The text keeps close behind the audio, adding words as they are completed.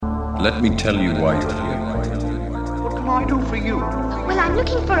Let me tell you why you're here. What can I do for you? Well, I'm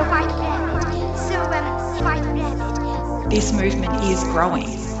looking for a white rabbit. So, white rabbit. This movement is growing.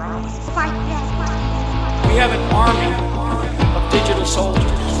 White rabbit. We have an army of digital soldiers.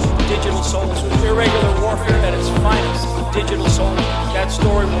 Digital soldiers. Irregular warfare at its finest. Digital soldiers. That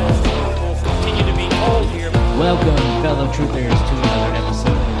story will continue to be told here. Welcome, fellow truthers, to another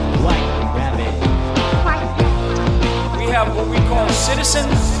episode of White Rabbit. White rabbit. We have what we call citizen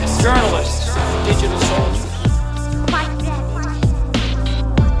journalists, digital soldiers. White rabbit.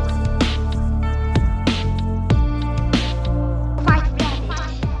 White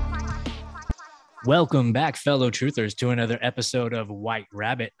rabbit. Welcome back, fellow truthers, to another episode of White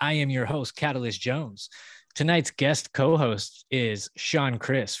Rabbit. I am your host, Catalyst Jones. Tonight's guest co-host is Sean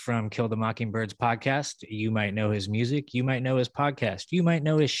Chris from Kill the Mockingbirds podcast. You might know his music. You might know his podcast. You might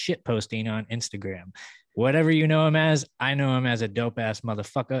know his shit posting on Instagram. Whatever you know him as, I know him as a dope-ass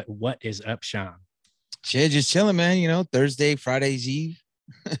motherfucker. What is up, Sean? Shit, just chilling, man. You know, Thursday, Friday's Eve.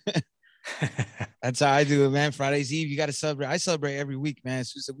 That's how I do it, man. Friday's Eve, you got to celebrate. I celebrate every week, man.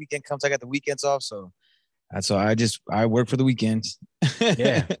 As soon as the weekend comes, I got the weekends off. So that's why I work for the weekends.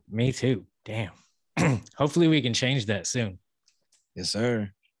 Yeah, me too. Damn. Hopefully we can change that soon. Yes,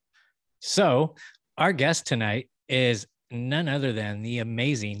 sir. So our guest tonight is none other than the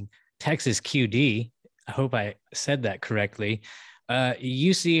amazing TXQD. I hope I said that correctly.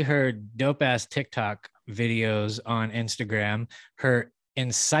 You see her dope ass TikTok videos on Instagram, her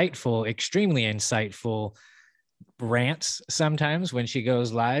insightful, extremely insightful rants sometimes when she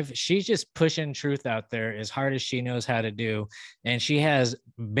goes live. She's just pushing truth out there as hard as she knows how to do. And she has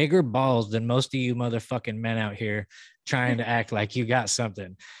bigger balls than most of you motherfucking men out here trying to act like you got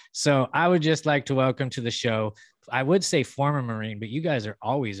something. So I would just like to welcome to the show, I would say former Marine, but you guys are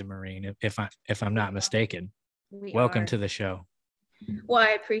always a Marine if I'm not mistaken. Welcome to the show. Well,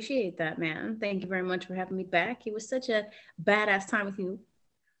 I appreciate that, man. Thank you very much for having me back. It was such a badass time with you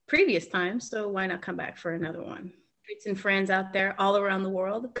previous times, so why not come back for another one? Streets and friends out there all around the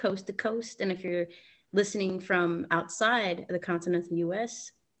world, coast to coast. And if you're listening from outside the continental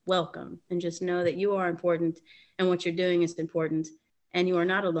US, welcome. And just know that you are important and what you're doing is important. And you are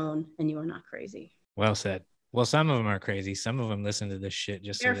not alone and you are not crazy. Well said. Well, some of them are crazy. Some of them listen to this shit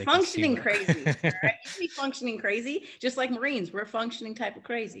just they're so they functioning can see crazy. Right? You can be functioning crazy, just like Marines. We're a functioning type of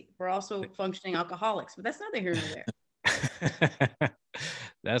crazy. We're also functioning alcoholics, but that's neither here nor there.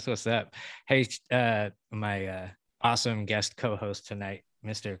 That's what's up. Hey, my awesome guest co-host tonight,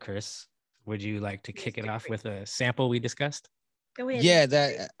 Mr. Chris, would you like to kick it off with a sample we discussed? Go ahead. Yeah,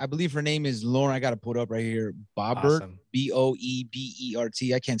 that I believe her name is Lauren. I got to put up right here. Boebert, Awesome.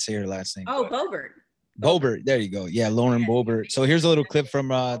 Boebert. I can't say her last name. Oh, Boebert. Boebert. There you go. Yeah, Lauren Boebert. So here's a little clip from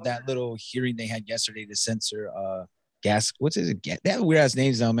that little hearing they had yesterday to censor gas. What's it? That weird ass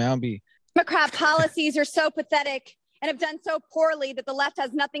names now, man. I'll be. Democrat policies are so pathetic and have done so poorly that the left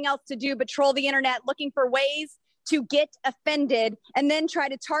has nothing else to do but troll the internet looking for ways to get offended and then try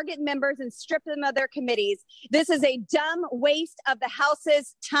to target members and strip them of their committees. This is a dumb waste of the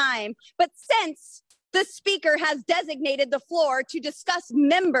House's time. But since the speaker has designated the floor to discuss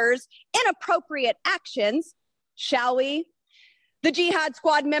members' inappropriate actions, shall we? The Jihad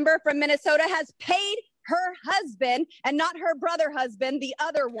Squad member from Minnesota has paid her husband, and not her brother husband, the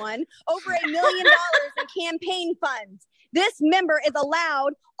other one, over $1 million in campaign funds. This member is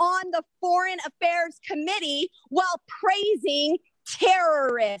allowed on the Foreign Affairs Committee while praising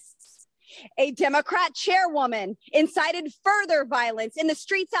terrorists. A Democrat chairwoman incited further violence in the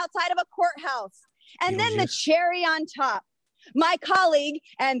streets outside of a courthouse. And then the cherry on top, my colleague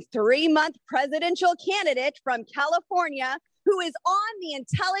and 3-month presidential candidate from California, who is on the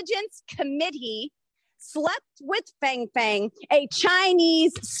Intelligence Committee, slept with Fang Fang, a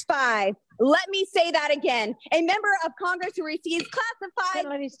Chinese spy. Let me say that again. A member of Congress who receives classified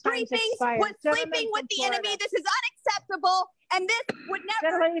briefings was sleeping with the enemy. This is unacceptable, and this would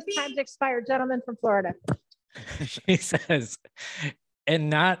never be. Time's expired. Gentleman from Florida. She says, and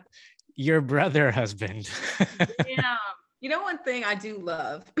not your brother husband. Yeah. You know, one thing I do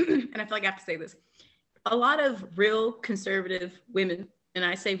love, and I feel like I have to say this, a lot of real conservative women, and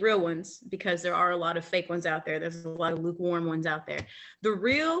I say real ones because there are a lot of fake ones out there. There's a lot of lukewarm ones out there. The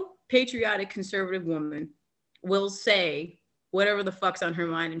real patriotic conservative woman will say whatever the fuck's on her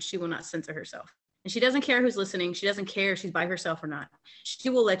mind and she will not censor herself. And she doesn't care who's listening. She doesn't care if she's by herself or not. She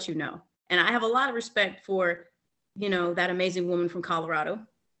will let you know. And I have a lot of respect for, you know, that amazing woman from Colorado.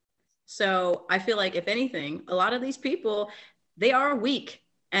 So I feel like if anything, a lot of these people, they are weak.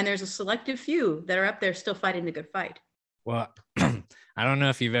 And there's a selective few that are up there still fighting the good fight. Well, I don't know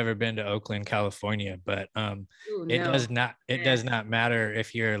if you've ever been to Oakland, California, but Ooh, it no. does not does not matter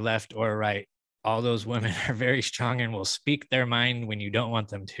if you're left or right. All those women are very strong and will speak their mind when you don't want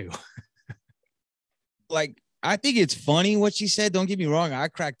them to. Like, I think it's funny what she said. Don't get me wrong. I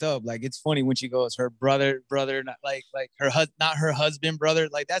cracked up. Like, it's funny when she goes, her brother, not like not her husband, brother.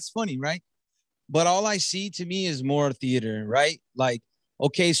 Like, that's funny, right? But all I see to me is more theater, right? Like,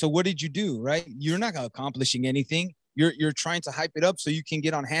 okay, so what did you do, right? You're not accomplishing anything. You're trying to hype it up so you can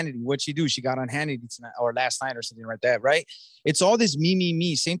get on Hannity. What'd she do? She got on Hannity tonight or last night or something like that, right? It's all this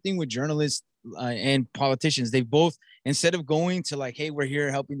me. Same thing with journalists and politicians. They both, instead of going to like, hey, we're here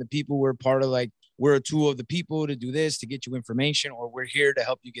helping the people. We're part of like, we're a tool of the people to do this, to get you information, or we're here to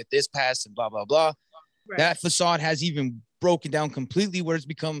help you get this passed and blah, blah, blah. Right. That facade has even broken down completely where it's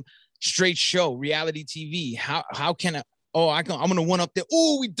become straight show, reality TV. How can I, I'm going to one up there.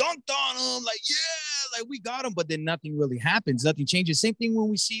 Oh, we dunked on him. Like, yeah, like we got him, but then nothing really happens. Nothing changes. Same thing when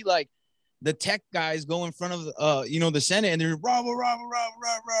we see like the tech guys go in front of, the Senate and they're rah.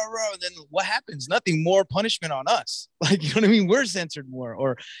 And then what happens? Nothing. More punishment on us. Like, you know what I mean? We're censored more.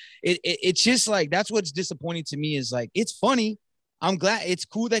 Or it's just like, that's what's disappointing to me is like, it's funny. I'm glad it's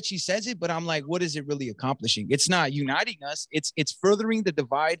cool that she says it, but I'm like, what is it really accomplishing? It's not uniting us. It's furthering the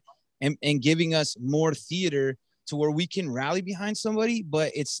divide and giving us more theater to where we can rally behind somebody,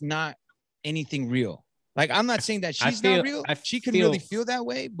 but it's not anything real. Like, I'm not saying that she's not real. She can really feel that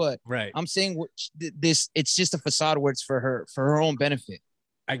way, but right. I'm saying it's just a facade where it's for her own benefit.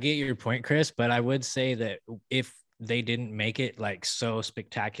 I get your point, Chris, but I would say that if they didn't make it like so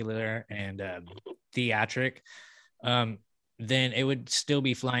spectacular and theatric, then it would still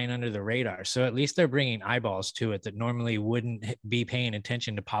be flying under the radar. So at least they're bringing eyeballs to it that normally wouldn't be paying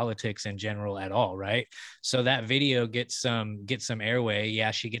attention to politics in general at all, right? So that video gets some airway.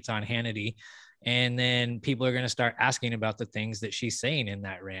 Yeah, she gets on Hannity. And then people are going to start asking about the things that she's saying in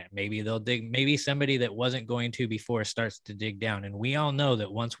that rant. Maybe they'll dig, maybe somebody that wasn't going to before starts to dig down. And we all know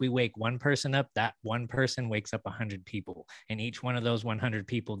that once we wake one person up, that one person wakes up 100 people. And each one of those 100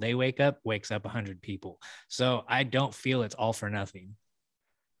 people they wake up, wakes up 100 people. So I don't feel it's all for nothing.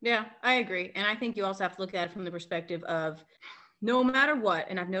 Yeah, I agree. And I think you also have to look at it from the perspective of no matter what,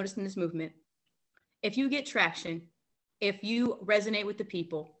 and I've noticed in this movement, if you get traction, if you resonate with the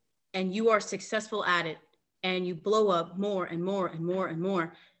people, and you are successful at it and you blow up more and more and more and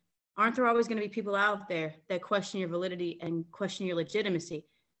more, aren't there always going to be people out there that question your validity and question your legitimacy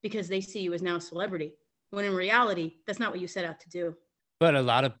because they see you as now a celebrity, when in reality, that's not what you set out to do. But a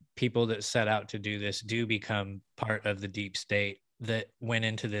lot of people that set out to do this do become part of the deep state that went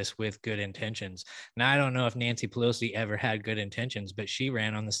into this with good intentions. Now, I don't know if Nancy Pelosi ever had good intentions, but she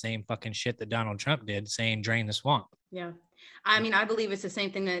ran on the same fucking shit that Donald Trump did, saying drain the swamp. Yeah. I mean, I believe it's the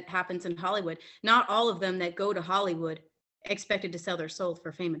same thing that happens in Hollywood. Not all of them that go to Hollywood expected to sell their soul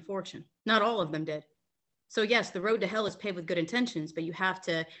for fame and fortune. Not all of them did. So yes, the road to hell is paved with good intentions, but you have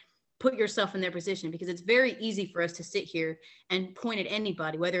to put yourself in their position, because it's very easy for us to sit here and point at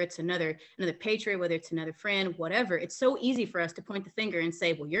anybody, whether it's another patriot, whether it's another friend, whatever. It's so easy for us to point the finger and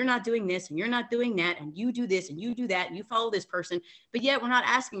say, well, you're not doing this and you're not doing that, and you do this and you do that and you follow this person. But yet we're not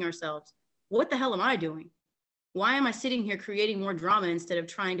asking ourselves, what the hell am I doing? Why am I sitting here creating more drama instead of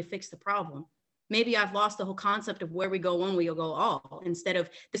trying to fix the problem? Maybe I've lost the whole concept of where we go one, we go all, instead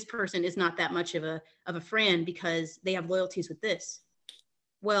of this person is not that much of a friend because they have loyalties with this.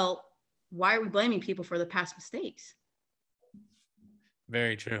 Well, why are we blaming people for the past mistakes?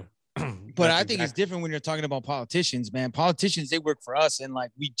 Very true. But I think it's different when you're talking about politicians, man. Politicians, they work for us, and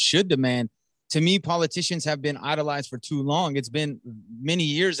like we should demand. To me, politicians have been idolized for too long. It's been many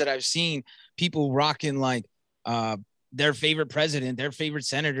years that I've seen people rocking like their favorite president, their favorite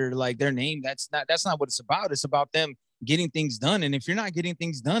senator, like their name. That's not what it's about. It's about them getting things done. And if you're not getting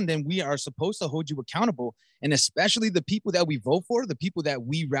things done, then we are supposed to hold you accountable. And especially the people that we vote for, the people that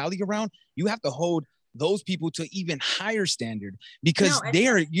we rally around, you have to hold those people to even higher standard, because they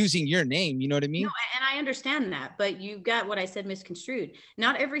are using your name. You know what I mean? No, and I understand that, but you got what I said misconstrued.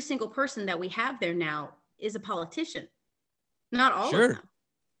 Not every single person that we have there now is a politician. Not all of them.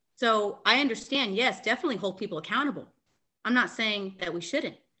 So I understand, yes, definitely hold people accountable. I'm not saying that we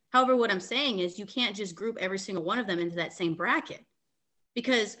shouldn't. However, what I'm saying is you can't just group every single one of them into that same bracket,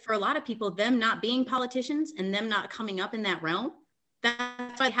 because for a lot of people, them not being politicians and them not coming up in that realm,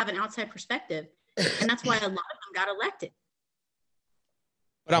 that's why they have an outside perspective. And that's why a lot of them got elected.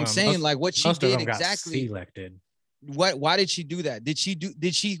 But I'm saying like what she did exactly. Elected. Why did she do that? Did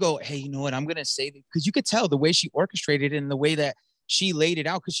she go, hey, you know what? I'm going to say that, because you could tell the way she orchestrated it and the way that she laid it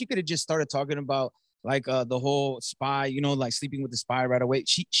out, because she could have just started talking about like the whole spy, you know, like sleeping with the spy right away.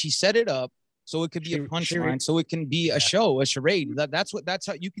 She set it up So it could be a punchline. So it can be a show, a charade. That's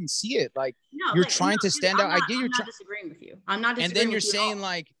how you can see it. Like you're trying to stand out. I get I'm not disagreeing with you. I'm not disagreeing. And then you're with you saying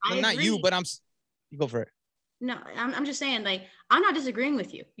like, well, not you, but you go for it. No, I'm just saying, like, I'm not disagreeing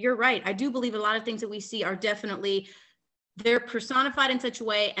with you. You're right. I do believe a lot of things that we see are definitely, they're personified in such a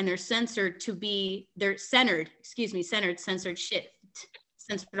way, and they're censored to be, censored shit,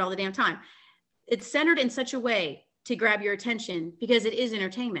 censored all the damn time. It's centered in such a way to grab your attention because it is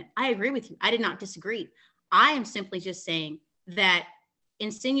entertainment. I agree with you. I did not disagree. I am simply just saying that,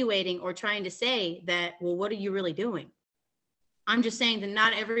 insinuating or trying to say that, well, what are you really doing? I'm just saying that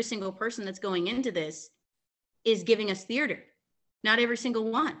not every single person that's going into this is giving us theater. Not every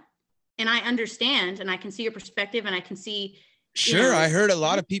single one. And I understand, and I can see your perspective, and I can see. Sure, I heard a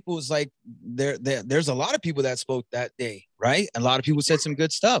lot of people was like, there's a lot of people that spoke that day, right? A lot of people said some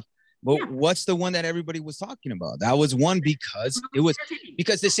good stuff. But what's the one that everybody was talking about? That was one because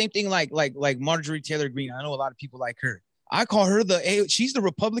the same thing like Marjorie Taylor Greene. I know a lot of people like her. I call her she's the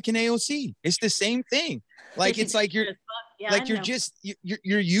Republican AOC. It's the same thing. Like it's like you're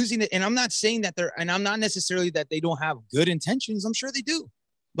you're using it. And I'm not saying that I'm not necessarily that they don't have good intentions. I'm sure they do.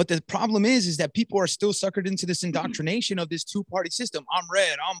 But the problem is that people are still suckered into this indoctrination of this two-party system. I'm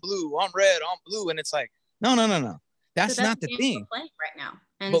red, I'm blue, I'm red, I'm blue. And it's like, no. That's not the thing right now.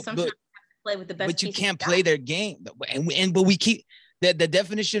 And sometimes you have to play with the best. But you can't play their game. But we keep the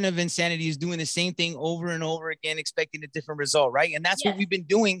definition of insanity is doing the same thing over and over again, expecting a different result, right? And that's what we've been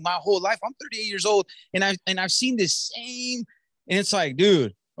doing my whole life. I'm 38 years old, and I've seen this same, and it's like,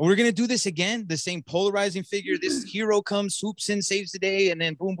 dude, we're gonna do this again. The same polarizing figure. This hero comes, swoops in, saves the day, and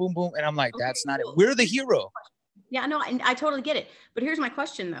then boom, boom, boom. And I'm like, that's not it. We're the hero. Yeah, no, and I totally get it. But here's my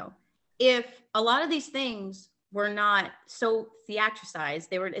question though: if a lot of these things were not so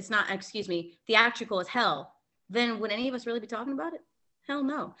theatricized, theatrical as hell, then would any of us really be talking about it? Hell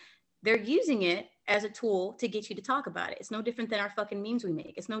no. They're using it as a tool to get you to talk about it. It's no different than our fucking memes we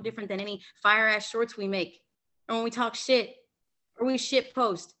make. It's no different than any fire ass shorts we make, or when we talk shit, or we shit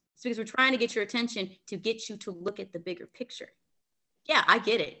post. It's because we're trying to get your attention to get you to look at the bigger picture. Yeah, I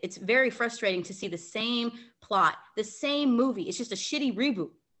get it. It's very frustrating to see the same plot, the same movie. It's just a shitty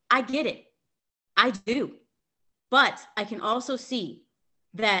reboot. I get it. I do. But I can also see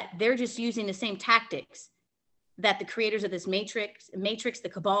that they're just using the same tactics that the creators of this Matrix, the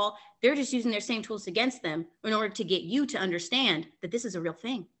Cabal, they're just using their same tools against them in order to get you to understand that this is a real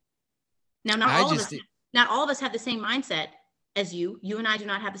thing. Now, not all of us have the same mindset as you. You and I do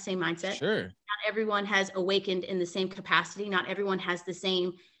not have the same mindset. Sure. Not everyone has awakened in the same capacity. Not everyone has the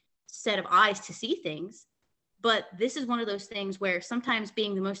same set of eyes to see things. But this is one of those things where sometimes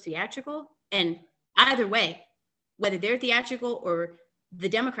being the most theatrical, and either way, whether they're theatrical or the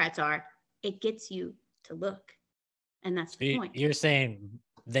Democrats are, it gets you to look. And that's the point. You're saying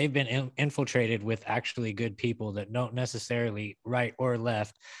they've been infiltrated with actually good people that don't necessarily right or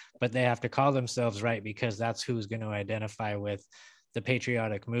left, but they have to call themselves right because that's who's going to identify with the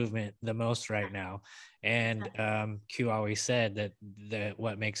patriotic movement the most right now. And Q always said that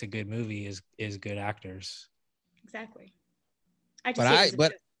what makes a good movie is good actors. Exactly.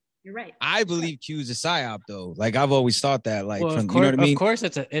 You're right. I believe Q is a psyop, though. Like I've always thought that. Like, well, you know what I mean? Of course,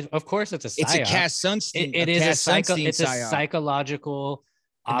 it's a psyop. It's a Cass Sunstein. It's a psychological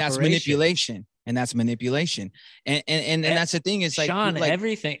operation. And that's manipulation. And that's the thing. Is like, Sean,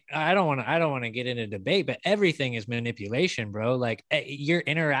 everything. I don't want to get into debate, but everything is manipulation, bro. Like your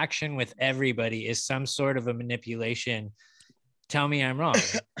interaction with everybody is some sort of a manipulation. Tell me I'm wrong.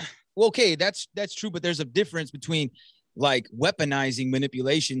 Well, okay, that's true, but there's a difference between like weaponizing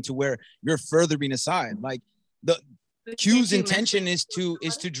manipulation to where you're furthering aside. Like the Q's intention is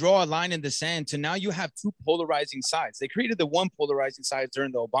to draw a line in the sand to now you have two polarizing sides. They created the one polarizing side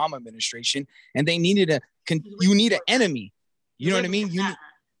during the Obama administration, and they needed you need an enemy. You know what I mean?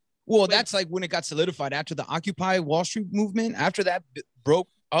 That's like when it got solidified after the Occupy Wall Street movement. After that broke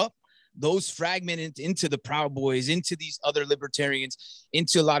up, those fragmented into the Proud Boys, into these other libertarians,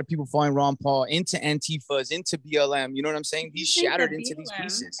 into a lot of people following Ron Paul, into Antifas, into BLM. You know what I'm saying? These shattered into these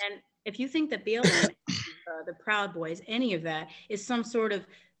pieces. And if you think that BLM, the Proud Boys, any of that is some sort of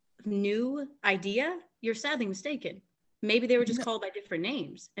new idea, you're sadly mistaken. Maybe they were just called by different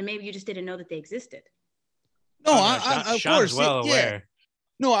names, and maybe you just didn't know that they existed. No, of course, well aware.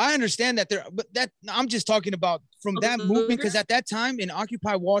 No, I understand that I'm just talking about from that movement, because at that time in when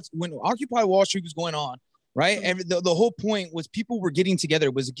Occupy Wall Street was going on, right? The whole point was people were getting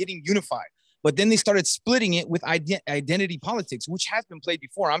together, was getting unified. But then they started splitting it with identity politics, which has been played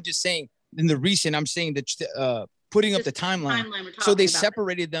before. I'm just saying I'm saying that putting up the timeline. So they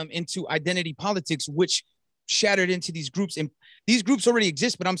separated them into identity politics, which shattered into these groups, and these groups already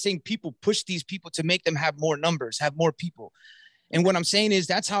exist, but I'm saying people push these people to make them have more numbers, have more people. And what I'm saying is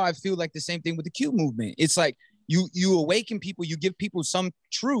that's how I feel like the same thing with the Q movement. It's like you awaken people, you give people some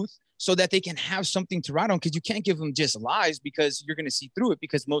truth so that they can have something to write on, because you can't give them just lies because you're going to see through it,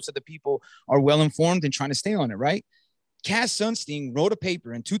 because most of the people are well informed and trying to stay on it, right? Cass Sunstein wrote a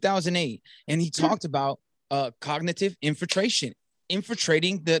paper in 2008, and he talked about cognitive infiltration,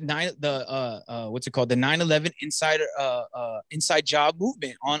 infiltrating the 9/11 inside job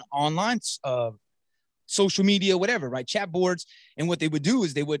movement on online social media, whatever, right? Chat boards. And what they would do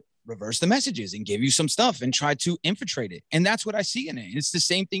is they would reverse the messages and give you some stuff and try to infiltrate it. And that's what I see in it. It's the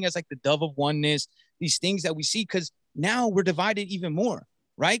same thing as like the dove of oneness, these things that we see, because now we're divided even more,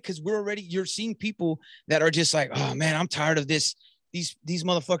 right? Because you're seeing people that are just like, oh man, I'm tired of this. These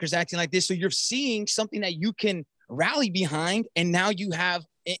motherfuckers acting like this. So you're seeing something that you can rally behind. And now you have,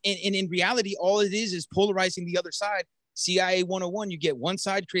 and in reality, all it is polarizing the other side. CIA 101, you get one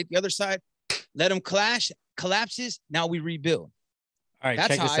side, create the other side, let them clash, collapses. Now we rebuild. All right,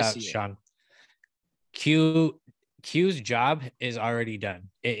 check this out, Sean. Q's job is already done.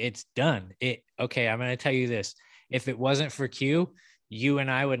 It's done. Okay, I'm going to tell you this. If it wasn't for Q, you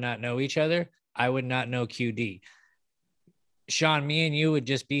and I would not know each other. I would not know QD. Sean, me and you would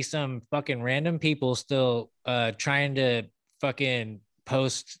just be some fucking random people still trying to fucking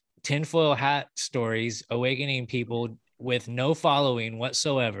post tinfoil hat stories, awakening people with no following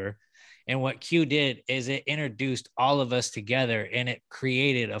whatsoever. And what Q did is it introduced all of us together, and it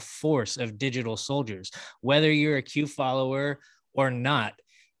created a force of digital soldiers. Whether you're a Q follower or not,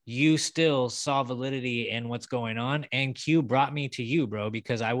 you still saw validity in what's going on. And Q brought me to you, bro,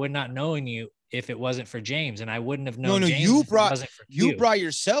 because I would not know you if it wasn't for James, and I wouldn't have known. James you if it wasn't for Q. You brought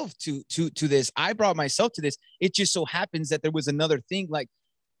yourself to this. I brought myself to this. It just so happens that there was another thing. Like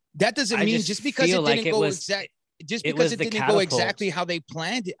that doesn't mean just because it didn't go exact. Just because it didn't go exactly how they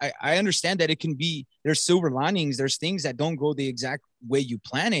planned it. I understand that it can be, there's silver linings. There's things that don't go the exact way you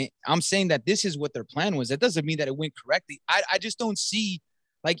plan it. I'm saying that this is what their plan was. That doesn't mean that it went correctly. I just don't see,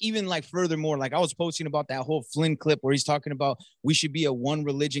 like, even like furthermore, like I was posting about that whole Flynn clip where he's talking about we should be a one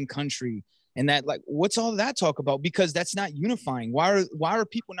religion country. And that, like, what's all that talk about? Because that's not unifying. Why are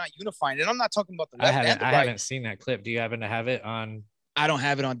people not unifying? And I'm not talking about the left and the right. I haven't seen that clip. Do you happen to have it on? I don't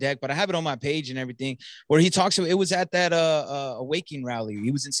have it on deck, but I have it on my page and everything, where he talks about, it was at that Awakening rally.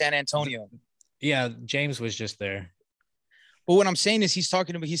 He was in San Antonio. Yeah, James was just there. But what I'm saying is he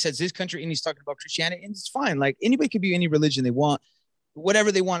says this country, and he's talking about Christianity, and it's fine. Like anybody could be any religion they want, whatever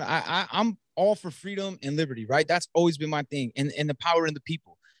they want. I'm all for freedom and liberty, right? That's always been my thing. And the power in the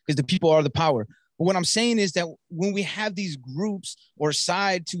people, because the people are the power. But what I'm saying is that when we have these groups or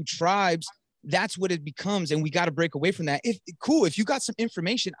side to tribes, that's what it becomes. And we got to break away from that. If you got some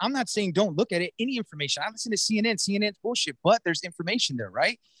information, I'm not saying don't look at it, any information. I listen to CNN's bullshit, but there's information there,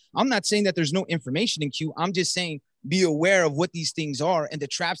 right? I'm not saying that there's no information in Q. I'm just saying be aware of what these things are and the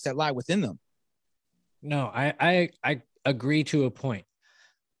traps that lie within them. No, I agree to a point,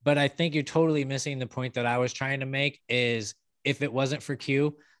 but I think you're totally missing the point that I was trying to make is if it wasn't for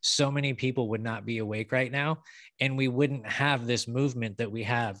Q, so many people would not be awake right now, and we wouldn't have this movement that we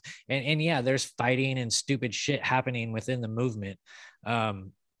have. And yeah, there's fighting and stupid shit happening within the movement.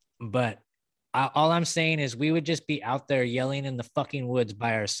 But all I'm saying is we would just be out there yelling in the fucking woods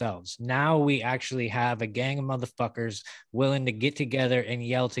by ourselves. Now we actually have a gang of motherfuckers willing to get together and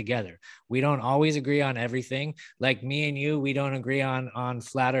yell together. We don't always agree on everything. Like me and you, we don't agree on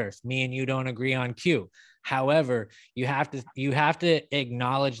flat earth. Me and you don't agree on Q. However, you have to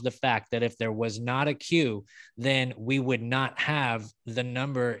acknowledge the fact that if there was not a Q, then we would not have the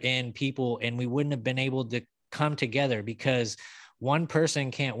number in people, and we wouldn't have been able to come together, because one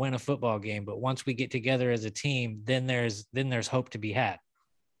person can't win a football game, but once we get together as a team, then there's hope to be had.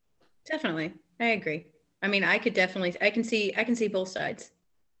 Definitely. I agree. I mean, I can see both sides.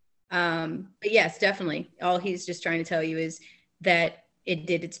 But yes, definitely. All he's just trying to tell you is that it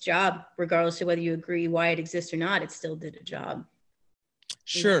did its job, regardless of whether you agree why it exists or not. It still did a job.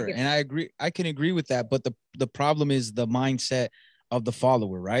 Sure, and I agree. I can agree with that, but the problem is the mindset of the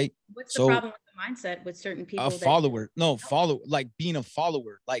follower, right? What's the problem with the mindset with certain people? Like being a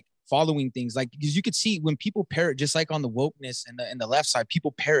follower, like following things, like because you could see when people parrot, just like on the wokeness and the left side,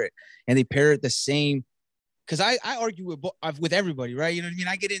 people parrot and they parrot the same. Because I argue with everybody, right? You know what I mean?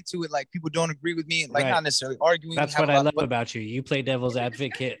 I get into it, like people don't agree with me, like not necessarily arguing. That's what I love about you. You play devil's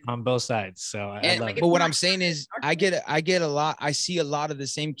advocate on both sides. So I love it. But what I'm saying is I see a lot of the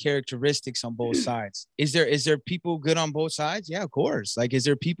same characteristics on both sides. Is there people good on both sides? Yeah, of course. Like, is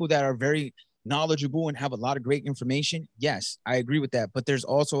there people that are very knowledgeable and have a lot of great information. Yes, I agree with that. But there's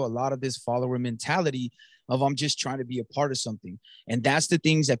also a lot of this follower mentality of I'm just trying to be a part of something. And that's the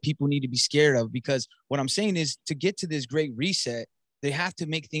things that people need to be scared of, because what I'm saying is to get to this great reset, they have to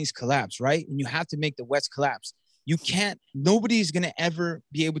make things collapse, right? And you have to make the West collapse. You can't, nobody's going to ever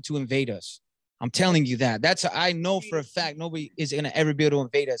be able to invade us. I'm telling you that. I know for a fact nobody is going to ever be able to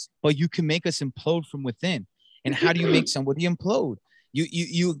invade us, but you can make us implode from within. And how do you make somebody implode?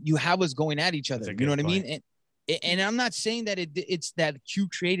 You have us going at each other. You know what I mean? And I'm not saying that it's that Q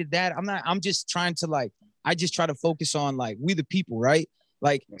created that. I'm just trying to I just try to focus on we the people, right?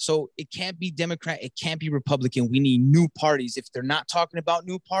 So it can't be Democrat, it can't be Republican. We need new parties. If they're not talking about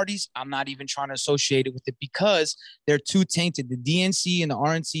new parties, I'm not even trying to associate it with it because they're too tainted. The DNC and the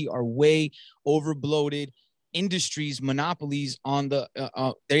RNC are way over bloated industries, monopolies on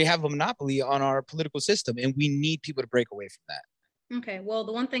they have a monopoly on our political system, and we need people to break away from that. Okay, well,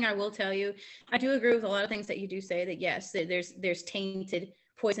 the one thing I will tell you, I do agree with a lot of things that you do say, that yes, there's tainted,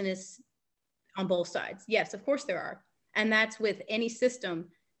 poisonous on both sides. Yes, of course there are. And that's with any system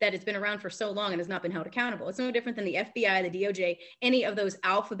that has been around for so long and has not been held accountable. It's no different than the FBI, the DOJ, any of those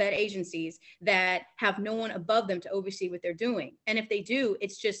alphabet agencies that have no one above them to oversee what they're doing. And if they do,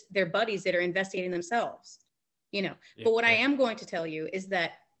 it's just their buddies that are investigating themselves, Yeah, but what I am going to tell you is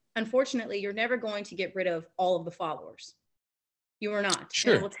that, unfortunately, you're never going to get rid of all of the followers. You are not.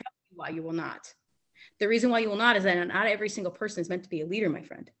 Sure. And I will tell you why you will not. The reason why you will not is that not every single person is meant to be a leader, my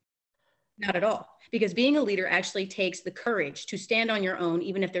friend. Not at all. Because being a leader actually takes the courage to stand on your own,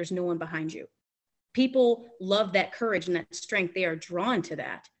 even if there's no one behind you. People love that courage and that strength. They are drawn to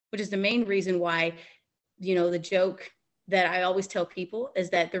that, which is the main reason why, the joke that I always tell people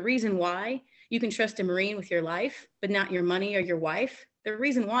is that the reason why you can trust a Marine with your life, but not your money or your wife, the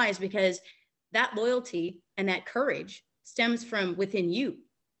reason why is because that loyalty and that courage stems from within you.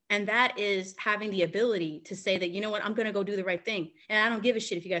 And that is having the ability to say that, you know what, I'm going to go do the right thing. And I don't give a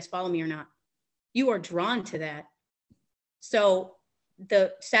shit if you guys follow me or not. You are drawn to that. So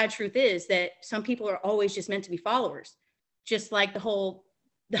the sad truth is that some people are always just meant to be followers. Just like the whole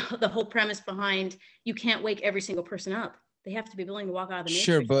premise behind you can't wake every single person up. They have to be willing to walk out of the matrix.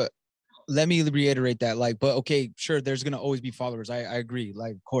 Sure, but let me reiterate that. But okay, sure, there's going to always be followers. I agree,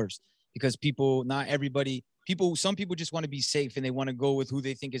 of course, because not everybody, some people just want to be safe and they want to go with who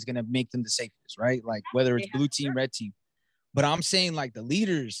they think is going to make them the safest, right? Whether it's blue team, red team. But I'm saying the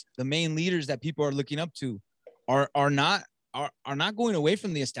leaders, the main leaders that people are looking up to are not going away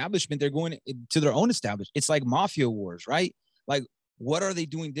from the establishment. They're going to their own establishment. It's like mafia wars, right? What are they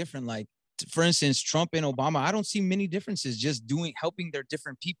doing different? For instance, Trump and Obama, I don't see many differences, just helping their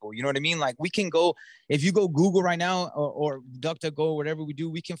different people. You know what I mean? We can go, if you go Google right now or DuckDuckGo, whatever we do,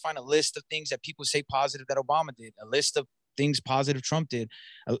 we can find a list of things that people say positive that Obama did, a list of things positive Trump did,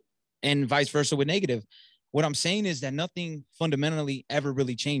 and vice versa with negative. What I'm saying is that nothing fundamentally ever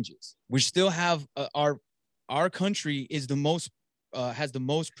really changes. We still have our country is has the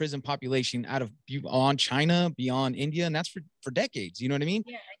most prison population out of beyond China, beyond India, and that's for decades. You know what I mean?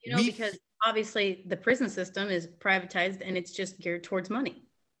 Yeah, because obviously the prison system is privatized and it's just geared towards money.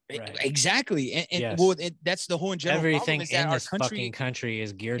 Right. Exactly. And Yes. That's the whole general everything problem, is that in our this fucking country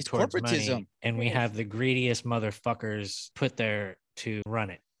is geared towards money, and we have the greediest motherfuckers put there to run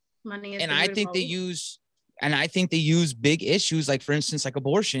it. Money is and I think they use big issues, for instance,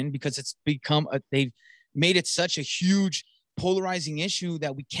 abortion, because it's become they've made it such a huge polarizing issue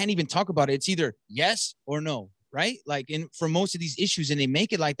that we can't even talk about it. It's either yes or no, right? For most of these issues, and they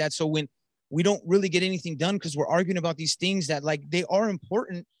make it like that. So when we don't really get anything done because we're arguing about these things that they are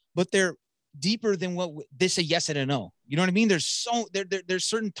important, but they're deeper than what this a yes and a no. You know what I mean? There's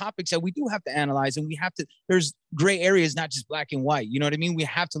certain topics that we do have to analyze, and there's gray areas, not just black and white. You know what I mean? We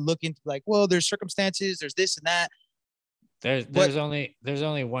have to look into there's circumstances, there's this and that. There's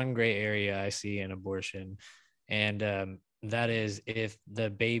only one gray area I see in abortion, and that is if the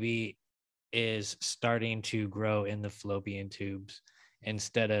baby is starting to grow in the fallopian tubes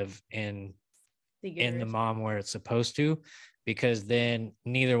instead of in the mom where it's supposed to, because then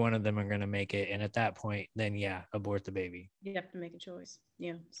neither one of them are going to make it, and at that point then abort the baby. You have to make a choice.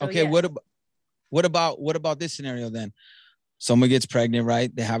 So, okay, yes. What about this scenario then? Someone gets pregnant,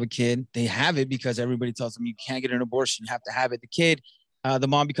 right? They have a kid. They have it because everybody tells them you can't get an abortion, you have to have it. The kid, the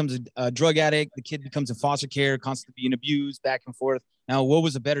mom becomes a drug addict. The kid becomes in foster care, constantly being abused, back and forth. Now, what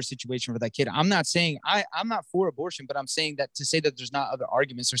was a better situation for that kid? I'm not saying I'm not for abortion, but I'm saying that to say that there's not other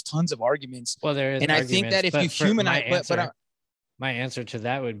arguments. There's tons of arguments. Well, there is, and I think that if you humanize, my answer to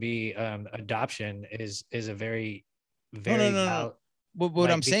that would be adoption is a very no. But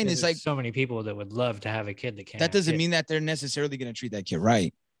what I'm saying is so many people that would love to have a kid that can't. That doesn't mean that they're necessarily going to treat that kid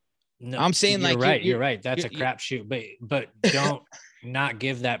right. No, I'm saying you're like right. You're right. That's a you're- crapshoot. But don't not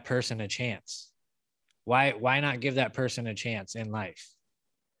give that person a chance. Why not give that person a chance in life?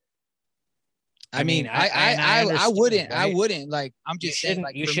 I mean, I understand, wouldn't. right? I wouldn't. Like, I'm just saying,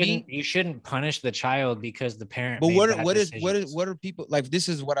 like, for me, you shouldn't punish the child because the parent but made bad what decisions. are people like? This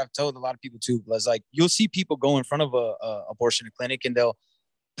is what I've told a lot of people too. Was like, you'll see people go in front of a abortion clinic and they'll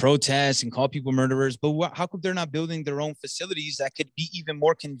protest and call people murderers. But how come they're not building their own facilities that could be even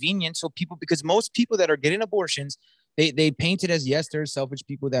more convenient? So people, because most people that are getting abortions, they paint it as, yes, they're selfish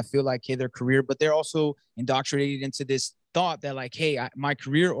people that feel like, hey, their career, but they're also indoctrinated into this thought that like, hey, my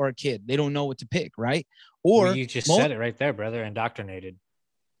career or a kid, they don't know what to pick, right? Or Well, you just said it right there, brother. Indoctrinated.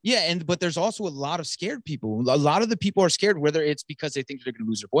 yeah, but there's also a lot of scared people. A lot of the people are scared, whether it's because they think they're going to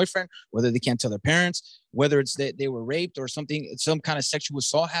lose their boyfriend, whether they can't tell their parents, whether it's that they were raped or something, some kind of sexual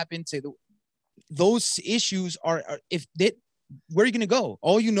assault happened. Those issues are if they, where are you going to go?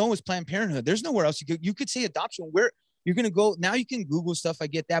 All you know is Planned Parenthood. There's nowhere else you could say adoption. Where you're going to go now? You can Google stuff. I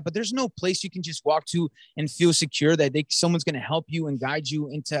get that, but there's no place you can just walk to and feel secure that someone's going to help you and guide you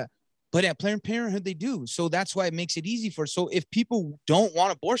into. But at Planned Parenthood, they do. So that's why it makes it easy for. So if people don't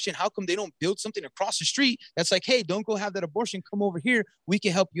want abortion, how come they don't build something across the street that's like, hey, don't go have that abortion. Come over here. We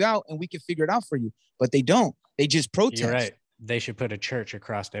can help you out and we can figure it out for you. But they don't. They just protest. You're right. They should put a church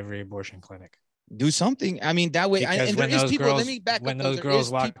across every abortion clinic. Do something. I mean, that way. Because and there is people. Girls, let me back when up. those girls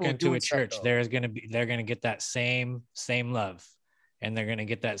walk into a church, stuff, they're gonna get that same love, and they're gonna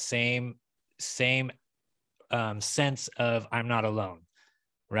get that same sense of I'm not alone,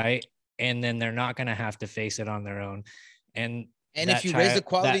 right? And then they're not gonna have to face it on their own, and if you raise the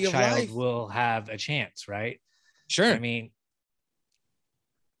quality of life, will have a chance, right? Sure. I mean,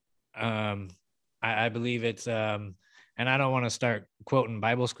 I believe it's and I don't want to start quoting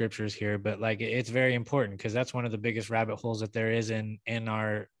Bible scriptures here, but like it's very important because that's one of the biggest rabbit holes that there is in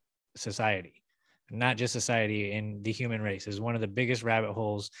our society, not just society, in the human race is one of the biggest rabbit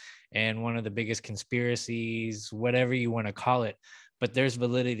holes and one of the biggest conspiracies, whatever you want to call it. But there's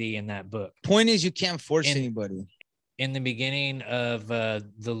validity in that book. Point is, you can't force anybody. In the beginning of the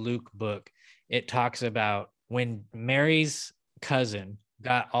Luke book, it talks about when Mary's cousin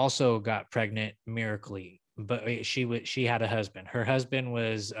also got pregnant miraculously, but she had a husband. Her husband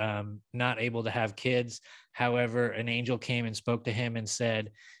was not able to have kids. However, an angel came and spoke to him and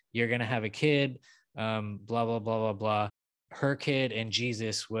said, "You're gonna have a kid." Blah blah blah blah blah. Her kid and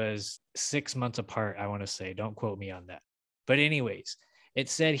Jesus was 6 months apart. I want to say, don't quote me on that. But anyways, it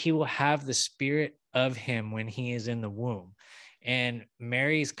said he will have the spirit of him when he is in the womb. And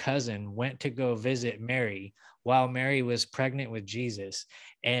Mary's cousin went to go visit Mary while Mary was pregnant with Jesus.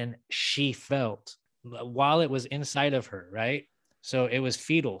 And she felt while it was inside of her, right? So it was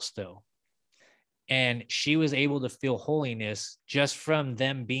fetal still. And she was able to feel holiness just from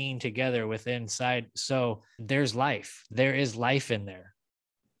them being together within inside. So there's life. There is life in there.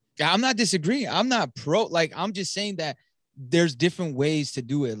 I'm not disagreeing. I'm not pro. Like, I'm just saying that there's different ways to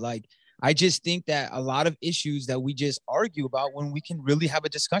do it. Like, I just think that a lot of issues that we just argue about when we can really have a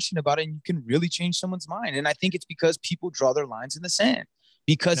discussion about it and you can really change someone's mind. And I think it's because people draw their lines in the sand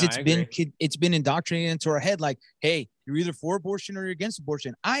because it's been indoctrinated into our head. Like, hey, you're either for abortion or you're against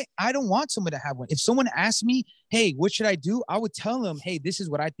abortion. I don't want someone to have one. If someone asked me, hey, what should I do? I would tell them, hey, this is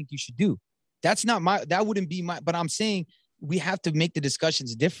what I think you should do. That wouldn't be my, but I'm saying we have to make the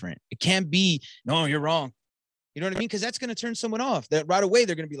discussions different. It can't be, no, you're wrong. You know what I mean? Because that's going to turn someone off. That right away,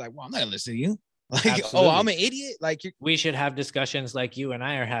 they're going to be like, well, I'm not going to listen to you. Like, absolutely. Oh, I'm an idiot. Like, we should have discussions like you and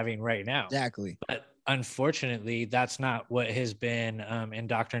I are having right now. Exactly. But unfortunately, that's not what has been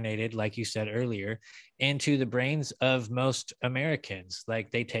indoctrinated, like you said earlier, into the brains of most Americans.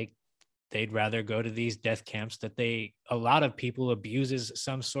 Like they'd rather go to these death camps that a lot of people abuses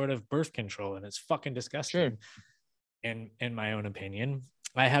some sort of birth control. And it's fucking disgusting. Sure. In my own opinion.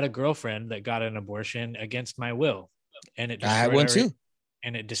 I had a girlfriend that got an abortion against my will, and I had one too,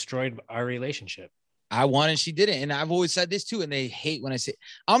 and it destroyed our relationship. I wanted, she didn't, and I've always said this too. And they hate when I say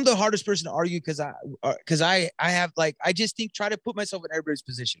I'm the hardest person to argue because I have like I just think try to put myself in everybody's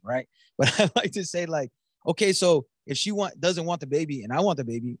position, right? But I like to say like, okay, so if she doesn't want the baby and I want the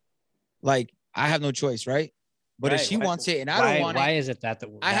baby, like I have no choice, right? But if she wants it and I don't want it, why is it that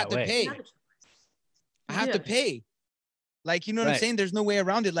I have to pay? I have to pay. Like, you know what I'm saying? There's no way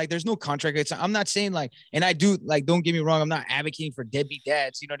around it. Like, there's no contract. I'm not saying like, and I do like, don't get me wrong. I'm not advocating for deadbeat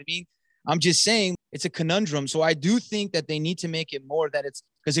dads. You know what I mean? I'm just saying it's a conundrum. So I do think that they need to make it more that it's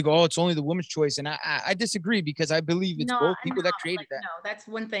because they go, oh, it's only the woman's choice. And I disagree because I believe it's both people that created that. No, that's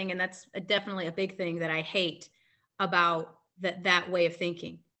one thing. And that's definitely a big thing that I hate about that way of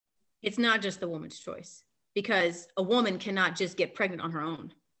thinking. It's not just the woman's choice because a woman cannot just get pregnant on her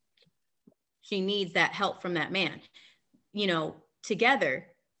own. She needs that help from that man. You know, together,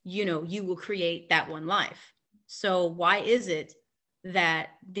 you know, you will create that one life. So why is it that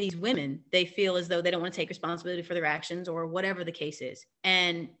these women, they feel as though they don't want to take responsibility for their actions or whatever the case is,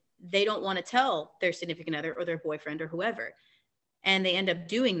 and they don't want to tell their significant other or their boyfriend or whoever, and they end up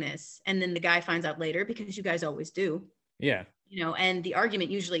doing this, and then the guy finds out later, because you guys always do. Yeah. You know, and the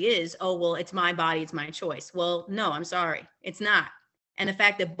argument usually is, oh, well, it's my body, it's my choice. Well, no, I'm sorry, it's not. And the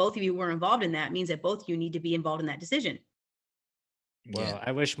fact that both of you were involved in that means that both of you need to be involved in that decision. Well,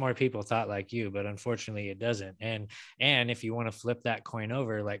 I wish more people thought like you, but unfortunately it doesn't. And if you want to flip that coin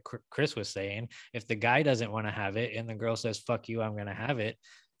over, like Chris was saying, if the guy doesn't want to have it and the girl says, fuck you, I'm going to have it,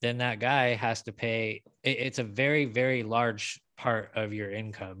 then that guy has to pay. It's a very, very large part of your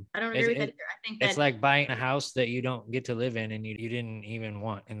income. I don't agree with that either. I think it's like buying a house that you don't get to live in and you didn't even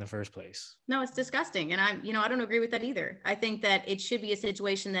want in the first place. No, it's disgusting. And I don't agree with that either. I think that it should be a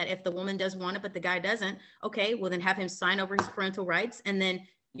situation that if the woman does want it, but the guy doesn't, okay, well then have him sign over his parental rights. And then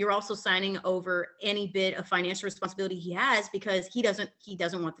you're also signing over any bit of financial responsibility he has, because he doesn't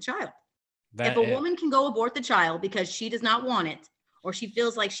want the child. If a woman can go abort the child because she does not want it, or she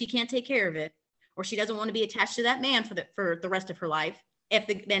feels like she can't take care of it, or she doesn't want to be attached to that man for the rest of her life, if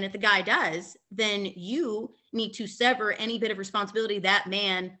the guy does, then you need to sever any bit of responsibility that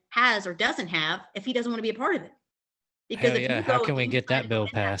man has or doesn't have if he doesn't want to be a part of it. Because how can we get that bill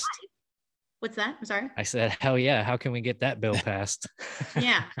passed? What's that? I'm sorry. I said, hell yeah. How can we get that bill passed?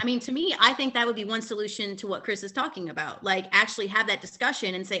 Yeah. I mean, to me, I think that would be one solution to what Chris is talking about. Like, actually have that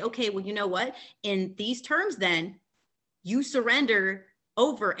discussion and say, okay, well, you know what? In these terms, then you surrender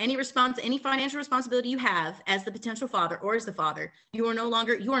over any financial responsibility you have as the potential father or as the father. You are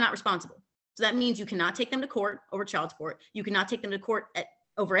not responsible. So that means you cannot take them to court over child support. You cannot take them to court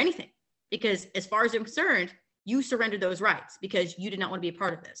over anything, because as far as they're concerned, you surrendered those rights because you did not want to be a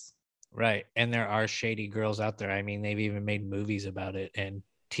part of this. Right. And there are shady girls out there. I mean, they've even made movies about it and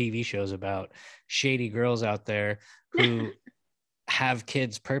TV shows about shady girls out there who have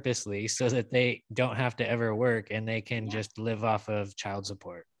kids purposely so that they don't have to ever work and they can just live off of child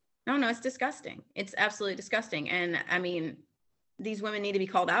support. No, it's disgusting. It's absolutely disgusting. And I mean, these women need to be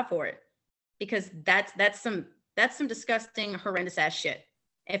called out for it, because that's some disgusting, horrendous ass shit.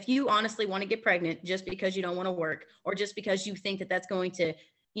 If you honestly want to get pregnant just because you don't want to work, or just because you think that that's going to,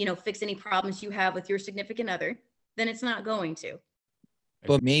 fix any problems you have with your significant other, then it's not going to.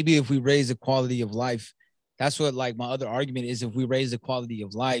 But maybe if we raise the quality of life, that's what, like, my other argument is, if we raise the quality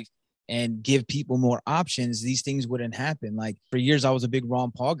of life and give people more options, these things wouldn't happen. Like, for years, I was a big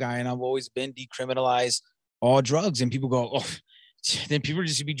Ron Paul guy, and I've always been decriminalize all drugs. And people go, oh, then people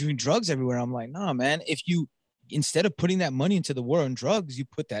just be doing drugs everywhere. I'm like, nah, man, if you, instead of putting that money into the war on drugs, you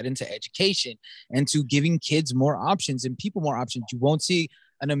put that into education and to giving kids more options and people more options. You won't see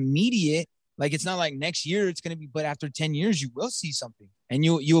an immediate, like, it's not like next year it's going to be, but after 10 years, you will see something, and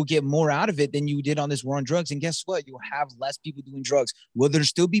you'll get more out of it than you did on this war on drugs. And guess what? You'll have less people doing drugs. Will there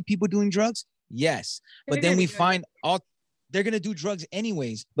still be people doing drugs? Yes. But then we find they're going to do drugs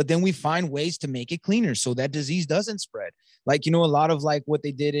anyways, but then we find ways to make it cleaner so that disease doesn't spread. Like, a lot of like what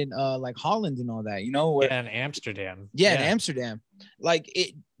they did in like Holland and all that, where, in Amsterdam. Yeah, in Amsterdam. Like,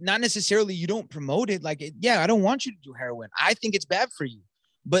 it, not necessarily, you don't promote it. Like, I don't want you to do heroin. I think it's bad for you.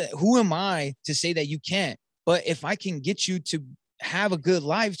 But who am I to say that you can't? But if I can get you to have a good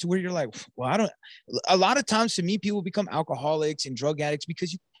life to where you're like, well, a lot of times to me, people become alcoholics and drug addicts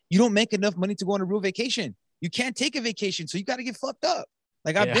because you don't make enough money to go on a real vacation. You can't take a vacation, so you got to get fucked up.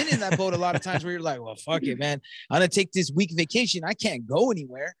 Like, I've been in that boat a lot of times where you're like, well, fuck it, man. I'm going to take this week vacation. I can't go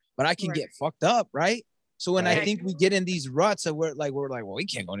anywhere, but I can get fucked up, right? So when I think we get in these ruts of where we're like, well, we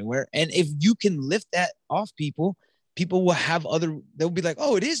can't go anywhere. And if you can lift that off people will have they'll be like,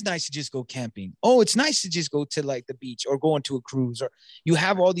 oh, it is nice to just go camping. Oh, it's nice to just go to like the beach or go into a cruise, or you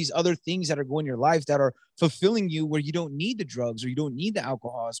have all these other things that are going in your life that are fulfilling you, where you don't need the drugs or you don't need the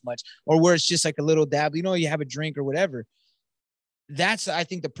alcohol as much, or where it's just like a little dab, you have a drink or whatever. That's, I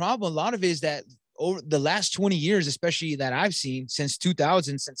think, the problem. A lot of it is that over the last 20 years, especially that I've seen since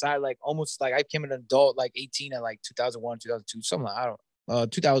 2000, since I I became an adult, like 18 at like 2001, 2002, something like,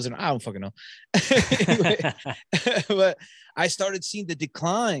 2000, I don't fucking know. Anyway, but I started seeing the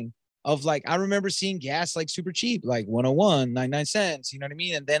decline of, like, I remember seeing gas like super cheap, like 101, 99 cents, you know what I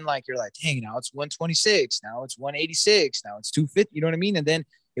mean? And then like, you're like, dang, now it's 126, now it's 186, now it's 250, you know what I mean? And then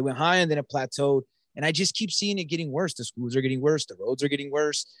it went high and then it plateaued. And I just keep seeing it getting worse. The schools are getting worse. The roads are getting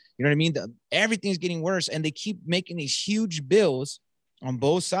worse. You know what I mean? Everything's getting worse. And they keep making these huge bills on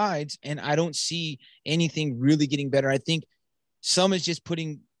both sides. And I don't see anything really getting better. I think some is just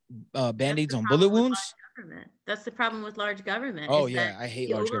putting Band-Aids on bullet wounds. government. That's the problem with large government. Oh is yeah, that I hate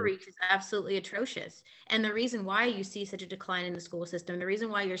the large government. overreach is absolutely atrocious. And the reason why you see such a decline in the school system, the reason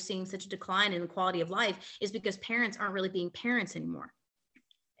why you're seeing such a decline in the quality of life is because parents aren't really being parents anymore.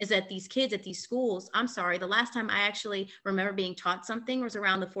 Is that these kids at these schools, I'm sorry, the last time I actually remember being taught something was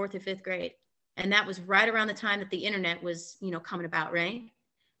around the 4th or 5th grade. And that was right around the time that the internet was, coming about, right?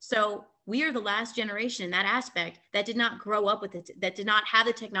 So we are the last generation in that aspect that did not grow up with it, that did not have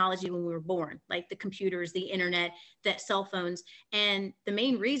the technology when we were born, like the computers, the internet, the cell phones. And the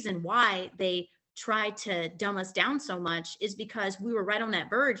main reason why they tried to dumb us down so much is because we were right on that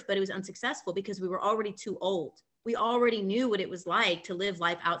verge, but it was unsuccessful because we were already too old. We already knew what it was like to live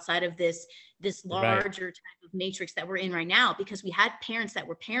life outside of this larger type of matrix that we're in right now, because we had parents that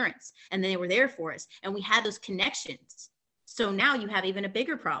were parents and they were there for us and we had those connections. So now you have even a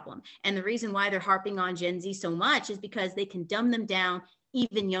bigger problem. And the reason why they're harping on Gen Z so much is because they can dumb them down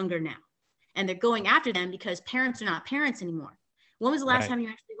even younger now. And they're going after them because parents are not parents anymore. When was the last time you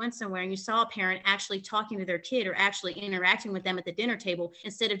actually went somewhere and you saw a parent actually talking to their kid or actually interacting with them at the dinner table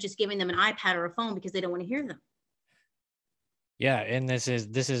instead of just giving them an iPad or a phone because they don't want to hear them? Yeah, and this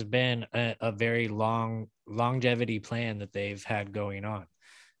has been a very longevity plan that they've had going on.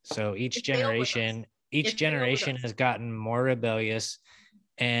 So each generation has gotten more rebellious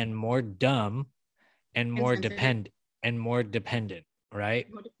and more dumb and more dependent, right?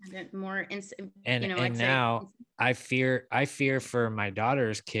 More dependent, more and now I fear for my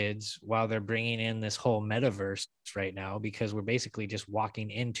daughter's kids while they're bringing in this whole metaverse right now, because we're basically just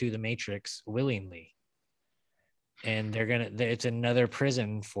walking into the matrix willingly. And it's another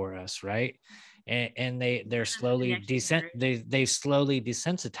prison for us, right? And they're slowly they've slowly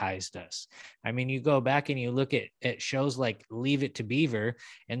desensitized us. I mean, you go back and you look at shows like Leave It to Beaver,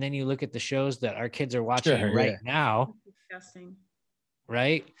 and then you look at the shows that our kids are watching now. Disgusting.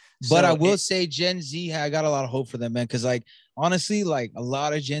 Right? But I will say Gen Z, I got a lot of hope for them, man. Cause like, honestly, like a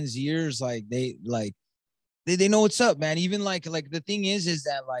lot of Gen Zers, like they know what's up, man. Even like the thing is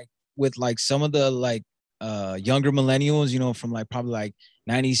that like with like some of the like younger millennials, from like probably like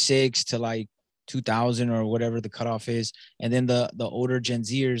 96 to like 2000 or whatever the cutoff is. And then the older Gen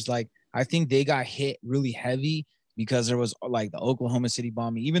Zers, like, I think they got hit really heavy because there was like the Oklahoma City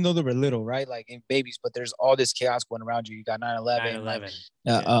bombing, even though they were little, right? Like in babies, but there's all this chaos going around you. You got 9/11, like,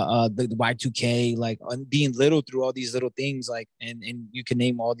 the Y2K, like being little through all these little things, like, and you can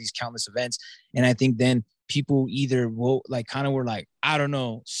name all these countless events. And I think then people either will like kind of were like, I don't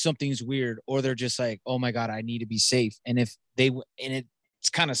know, something's weird, or they're just like, oh my God, I need to be safe. And if they, and it's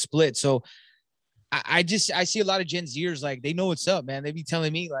kind of split. So I see a lot of Gen Zers, like they know what's up, man. They be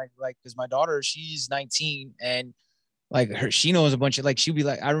telling me like, cause my daughter, she's 19 and like she knows a bunch of, like, she'd be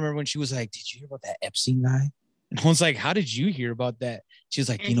like, I remember when she was like, did you hear about that Epstein guy? And I was like, how did you hear about that? She was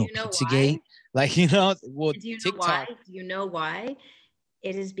like, Pizzagate, like, well, do you know TikTok. why? Do you know why?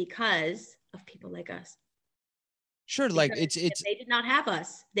 It is because of people like us. Sure, like it's they did not have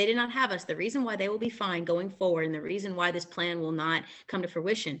us. They did not have us. The reason why they will be fine going forward, and the reason why this plan will not come to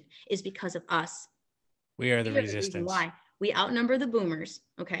fruition, is because of us. We are the resistance. Why? We outnumber the boomers,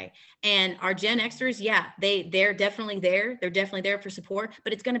 okay? And our Gen Xers, yeah, they're definitely there. They're definitely there for support,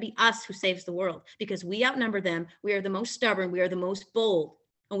 but it's going to be us who saves the world, because we outnumber them. We are the most stubborn. We are the most bold,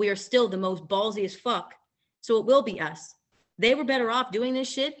 and we are still the most ballsy as fuck. So it will be us. They were better off doing this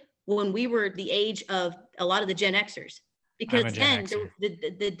shit when we were the age of a lot of the Gen Xers, because then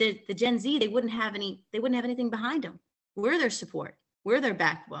the Gen Z, they wouldn't have anything behind them. We're their support. We're their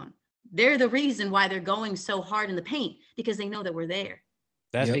backbone. They're the reason why they're going so hard in the paint, because they know that we're there.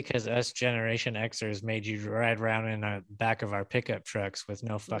 That's because us Generation Xers made you ride around in the back of our pickup trucks with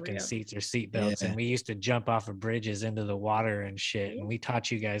no fucking seats or seat belts. And we used to jump off of bridges into the water and shit. And we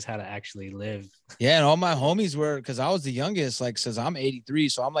taught you guys how to actually live. Yeah. And all my homies were, because I was the youngest, like, since I'm 83.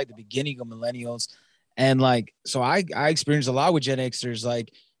 So I'm like the beginning of millennials. And like, so I experienced a lot with Gen Xers,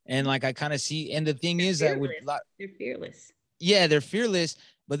 like, and like, I kind of see, and the thing is that they're fearless. Yeah, they're fearless.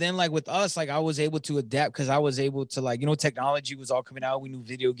 But then like with us, like I was able to adapt, because I was able to, like, technology was all coming out. We knew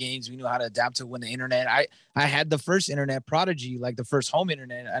video games. We knew how to adapt to when the internet. I had the first internet prodigy, like the first home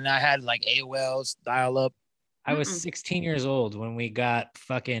internet, and I had like AOLs, dial-up. I was 16 years old when we got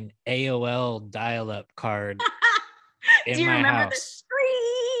fucking AOL dial-up card in my house.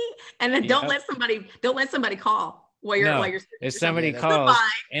 And then don't let somebody call while you're if somebody calls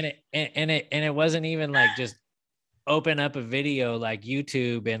and it wasn't even like just open up a video like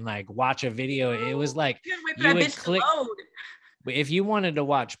YouTube and like watch a video. It was like you would click. If you wanted to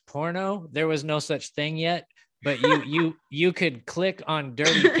watch porno, there was no such thing yet, but you could click on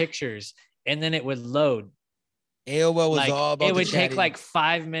dirty pictures and then it would load. AOL was all about it would take like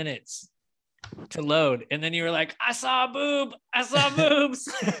 5 minutes. to load, and then you were like, I saw a boob, I saw boobs.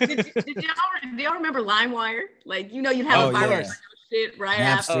 Did y'all remember LimeWire? Like, you have a viral shit right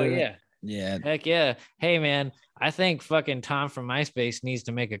after. Oh yeah. Yeah. Heck yeah. Hey man, I think fucking Tom from MySpace needs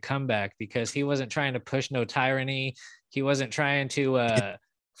to make a comeback because he wasn't trying to push no tyranny. He wasn't trying to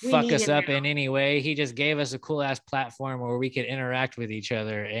fuck us up in any way. He just gave us a cool ass platform where we could interact with each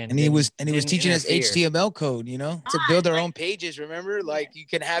other. And he was teaching us HTML code, to build our own pages. Remember, like you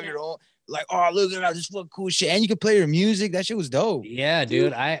can have your own, like, oh, look at this fucking cool shit, and you can play your music. That shit was dope. Yeah,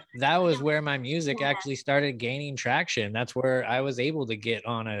 dude. That was where my music actually started gaining traction. That's where I was able to get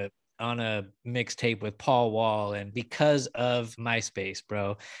on a mixtape with Paul Wall, and because of MySpace,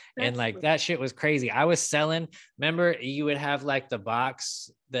 bro. And like that shit was crazy. I was selling, remember you would have like the box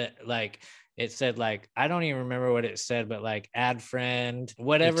that like it said, like, I don't even remember what it said, but like add friend,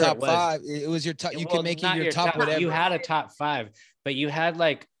 whatever your top it was. 5. It was your top. You can make it your top whatever. You had a top 5, but you had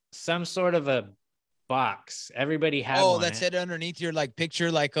like some sort of a box. Everybody had one. That said underneath your like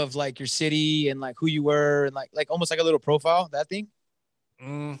picture, like of like your city and like who you were, and like almost like a little profile, that thing.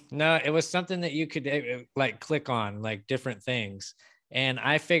 No, it was something that you could like click on, like different things. And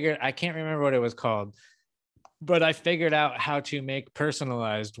I figured, I can't remember what it was called, but I figured out how to make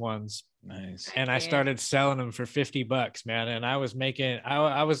personalized ones. Nice. And I started selling them for $50, man. And I was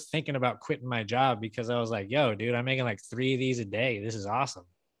thinking about quitting my job because I was like, yo, dude, I'm making like 3 of these a day. This is awesome.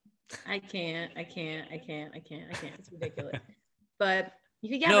 I can't. It's ridiculous. But you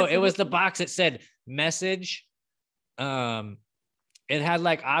could get no, it was the box that said message. It had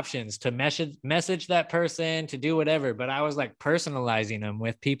like options to message that person, to do whatever, but I was like personalizing them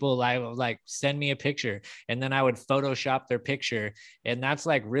with people. Like send me a picture, and then I would Photoshop their picture. And that's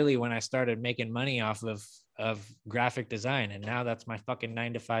like really when I started making money off of graphic design. And now that's my fucking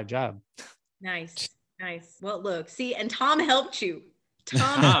 9-to-5 job. Nice. Well, look, see, and Tom helped you.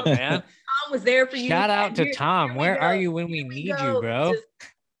 Tom, man. Tom was there for you. Shout out to Tom. Where are you when we need you, bro? Just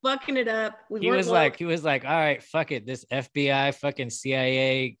fucking it up. He was like, all right, fuck it. This FBI, fucking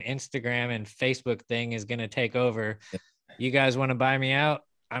CIA, Instagram, and Facebook thing is gonna take over. You guys want to buy me out?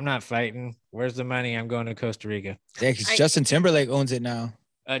 I'm not fighting. Where's the money? I'm going to Costa Rica. Yeah, because Justin Timberlake owns it now.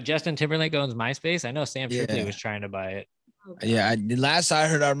 Justin Timberlake owns MySpace. I know Sam Tripoli was trying to buy it. Yeah, last I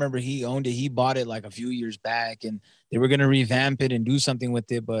heard, I remember he owned it. He bought it like a few years back, and they were gonna revamp it and do something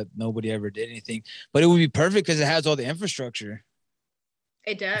with it, but nobody ever did anything. But it would be perfect because it has all the infrastructure.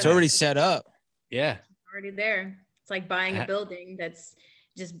 It does. It's already set up. Yeah. It's already there. It's like buying a building that's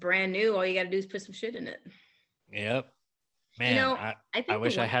just brand new. All you got to do is put some shit in it. Yep. Man, I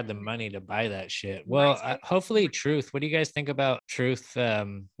wish I had the money to buy that shit. Well, hopefully Truth. What do you guys think about Truth?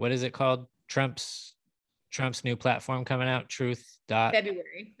 What is it called? Trump's new platform coming out, Truth.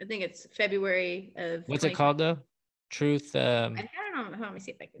 February. I think it's February of. What's it called though? Truth. I don't know. Let me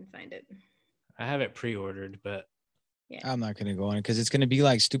see if I can find it. I have it pre-ordered, but. Yeah. I'm not gonna go on it because it's gonna be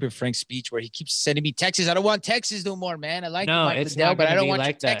like stupid Frank's speech where he keeps sending me texts. I don't want texts no more, man. I like it's not, but I don't want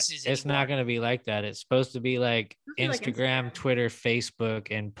like that. Texts it's not gonna be like that. It's supposed to be like Instagram, Twitter, Facebook,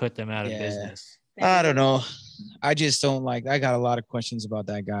 and put them out of business. I don't know. I just don't like. I got a lot of questions about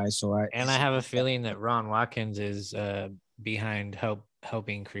that guy. So I have a feeling that Ron Watkins is behind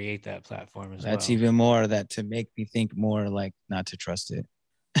helping create that platform as well. That's even more that to make me think more like not to trust it.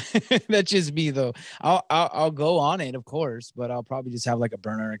 That's just me though. I'll go on it, of course, but I'll probably just have like a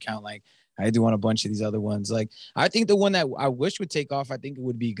burner account like I do on a bunch of these other ones. Like I think the one that I wish would take off, I think it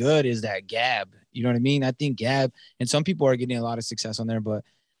would be good, is that Gab. You know what I mean? I think Gab, and some people are getting a lot of success on there, but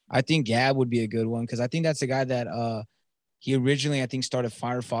I think Gab would be a good one because I think that's the guy that he originally I think started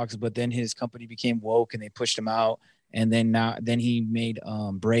Firefox, but then his company became woke and they pushed him out, and then he made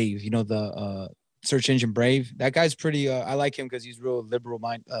Brave. You know, the search engine Brave. That guy's pretty I like him because he's real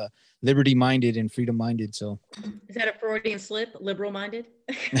liberty minded and freedom minded. So is that a Freudian slip? Liberal minded?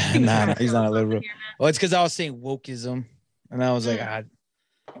 Nah, he's not a liberal. Well, it's because I was saying wokeism, and I was like,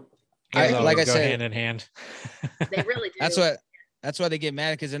 like I said, hand in hand. They really do. That's why they get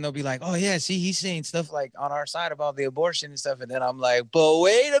mad, because then they'll be like, oh yeah, see, he's saying stuff like on our side about the abortion and stuff, and then I'm like, but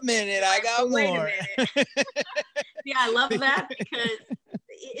wait a minute, I got more. Yeah, I love that because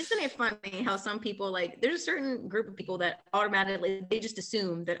isn't it funny how some people, like, there's a certain group of people that automatically, they just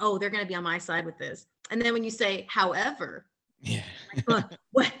assume that, oh, they're going to be on my side with this. And then when you say, however, yeah, like,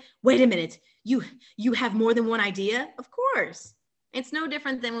 wait a minute, you have more than one idea? Of course. It's no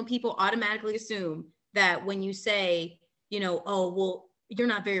different than when people automatically assume that when you say, you know, oh, well, you're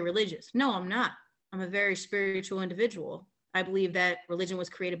not very religious. No, I'm not. I'm a very spiritual individual. I believe that religion was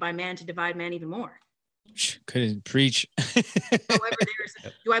created by man to divide man even more. Couldn't preach. However,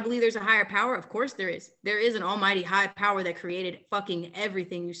 Do I believe there's a higher power? Of course there is. There is an almighty high power that created fucking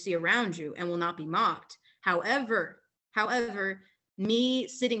everything you see around you and will not be mocked. However, me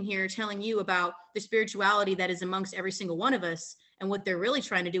sitting here telling you about the spirituality that is amongst every single one of us and what they're really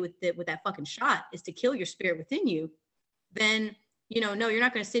trying to do with that fucking shot is to kill your spirit within you, then, no, you're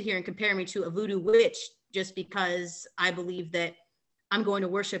not going to sit here and compare me to a voodoo witch just because I believe that I'm going to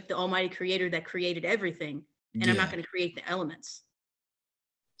worship the almighty creator that created everything, and I'm not going to create the elements.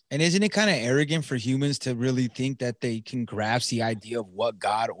 And isn't it kind of arrogant for humans to really think that they can grasp the idea of what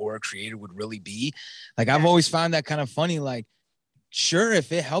God or a creator would really be? Like, I've always found that kind of funny. Like, sure,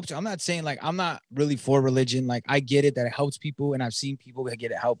 if it helps, I'm not saying like, I'm not really for religion. Like, I get it that it helps people, and I've seen people that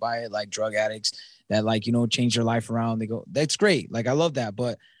get helped by it, like drug addicts that like, change their life around. They go, that's great. Like, I love that.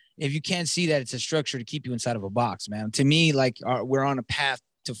 But if you can't see that it's a structure to keep you inside of a box, man, to me, like we're on a path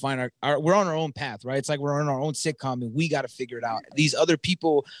to find we're on our own path, right? It's like we're on our own sitcom and we got to figure it out. These other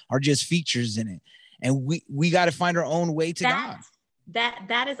people are just features in it. And we got to find our own way to God.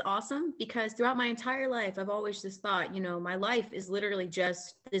 That is awesome, because throughout my entire life, I've always just thought, my life is literally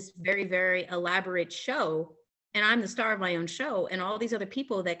just this very, very elaborate show. And I'm the star of my own show. And all these other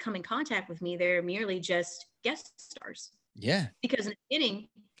people that come in contact with me, they're merely just guest stars. Yeah. Because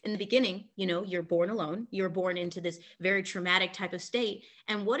in the beginning, you're born alone. You're born into this very traumatic type of state.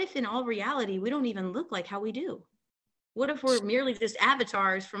 And what if in all reality, we don't even look like how we do? What if we're merely just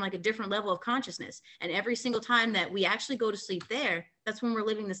avatars from like a different level of consciousness? And every single time that we actually go to sleep there, that's when we're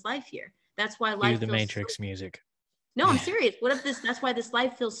living this life here. That's why life feels the Matrix music. No, I'm serious. What if that's why this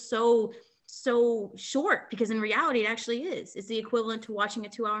life feels so short? Because in reality, it actually is. It's the equivalent to watching a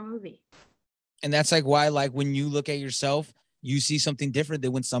 2-hour movie. And that's like why, like when you look at yourself, you see something different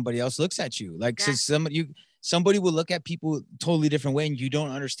than when somebody else looks at you. Like, so somebody will look at people totally different way and you don't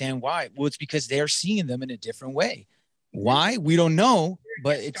understand why. Well, it's because they're seeing them in a different way. Why? We don't know,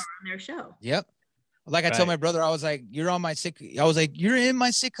 but it's on their show. Yep. Like I told my brother, I was like, you're in my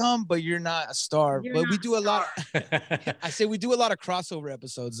sitcom, but you're not a star. But we do a lot. I say we do a lot of crossover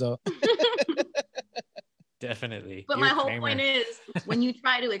episodes though. Definitely. But my whole point is, when you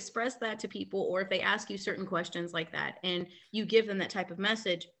try to express that to people, or if they ask you certain questions like that and you give them that type of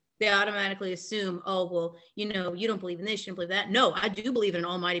message, they automatically assume, oh, well, you don't believe in this, you don't believe that. No, I do believe in an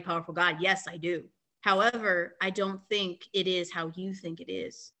almighty, powerful God. Yes, I do. However, I don't think it is how you think it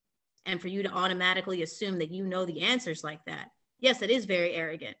is. And for you to automatically assume that you know the answers like that, yes, it is very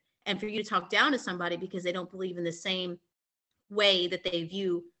arrogant. And for you to talk down to somebody because they don't believe in the same way that they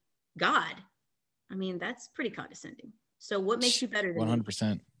view God, I mean, that's pretty condescending. So what makes you better than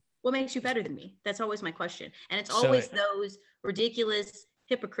 100%? What makes you better than me? That's always my question. And it's always those ridiculous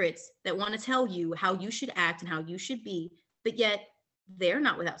hypocrites that want to tell you how you should act and how you should be, but yet they're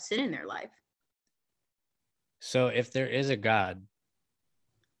not without sin in their life. So if there is a God,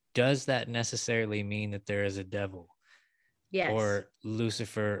 does that necessarily mean that there is a devil? Yes. Or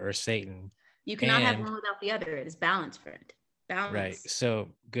Lucifer or Satan? You cannot have one without the other. It is balance, friend. Balance. Right. So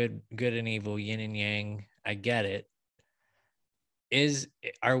good and evil, yin and yang. I get it.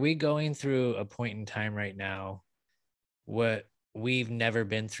 Are we going through a point in time right now what we've never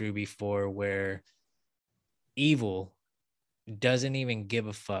been through before, where evil doesn't even give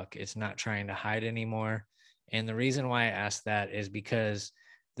a fuck? It's not trying to hide anymore. And the reason why I asked that is because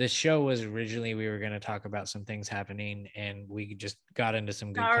this show was originally, we were going to talk about some things happening and we just got into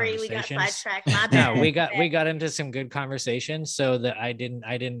some good conversations. We got sidetracked. My bad. No, we got into some good conversations, so that I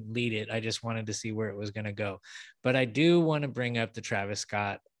didn't lead it. I just wanted to see where it was going to go. But I do want to bring up the Travis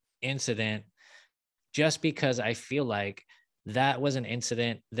Scott incident, just because I feel like that was an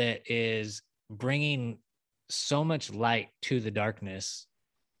incident that is bringing so much light to the darkness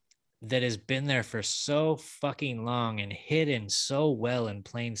that has been there for so fucking long and hidden so well in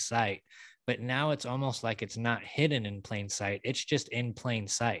plain sight. But now it's almost like it's not hidden in plain sight. It's just in plain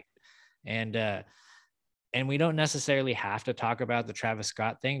sight. And we don't necessarily have to talk about the Travis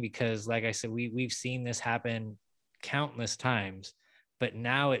Scott thing, because like I said, we've seen this happen countless times, but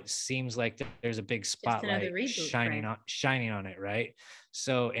now it seems like there's a big spotlight shining on it. Right.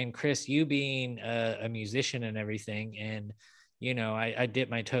 So, and Chris, you being a musician and everything, and I dipped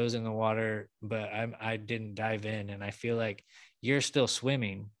my toes in the water, but I didn't dive in, and I feel like you're still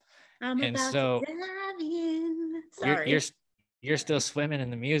swimming. And so you're still swimming in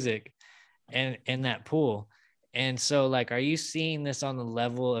the music and in that pool. And so, like, are you seeing this on the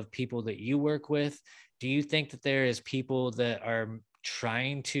level of people that you work with? Do you think that there is people that are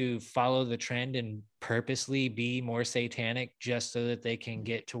trying to follow the trend and purposely be more satanic just so that they can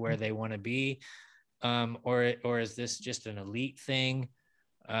get to where they want to be? Or is this just an elite thing?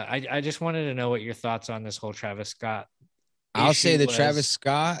 I just wanted to know what your thoughts on this whole Travis Scott I'll say issue that was Travis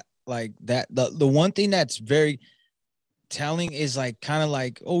Scott, like that, the one thing that's very telling is like kind of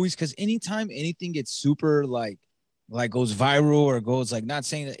like always, because anytime anything gets super like goes viral or goes like, not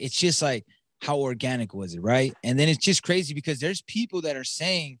saying that, it's just like how organic was it, right? And then it's just crazy because there's people that are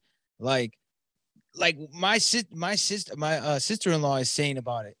saying like my sister-in-law is saying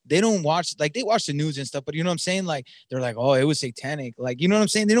about it. They don't watch, like, they watch the news and stuff, but you know what I'm saying? Like, they're like, oh, it was satanic. Like, you know what I'm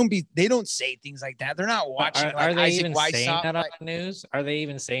saying? They don't say things like that. They're not watching are like they Isaac even saying Weishaupt. that on Like, the news? Are they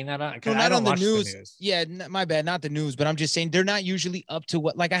even saying that on? no, Because I not don't on the watch news. the news. Yeah, my bad, not the news. But I'm just saying they're not usually up to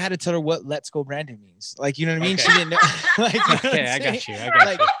what. Like, I had to tell her what "Let's Go Brandon" means. Like, you know what I mean? Okay. She didn't know. Like, you know what Okay, I'm I saying? got you. I got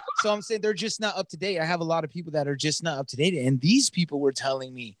Like, you. so I'm saying they're just not up to date. I have a lot of people that are just not up to date, and these people were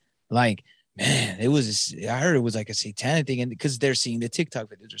telling me like, man, I heard it was like a satanic thing, and because they're seeing the TikTok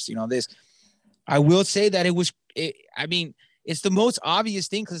videos, they're seeing all this. I will say that I mean, it's the most obvious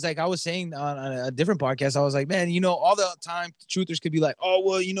thing, because like I was saying on a different podcast, I was like, man, you know, all the time truthers could be like, oh,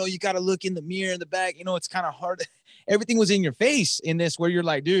 well, you know, you got to look in the mirror in the back. You know, it's kind of hard. Everything was in your face in this, where you're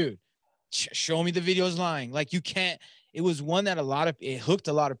like, dude, show me the videos lying. Like, you can't. It was one that it hooked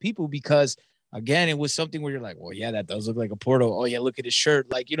a lot of people, because again, it was something where you're like, well, yeah, that does look like a portal. Oh yeah, look at his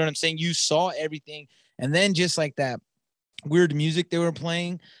shirt. Like, you know what I'm saying? You saw everything. And then just like that weird music they were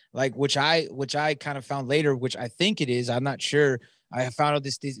playing, like, which I kind of found later, which I think it is, I'm not sure. I found out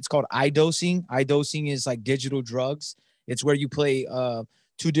this, it's called iDosing. iDosing is like digital drugs. It's where you play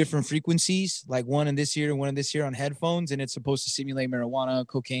two different frequencies, like one in this ear and one in this ear on headphones, and it's supposed to simulate marijuana,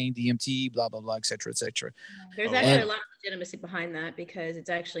 cocaine, DMT, blah, blah, blah, et cetera, et cetera. There's actually a lot of legitimacy behind that, because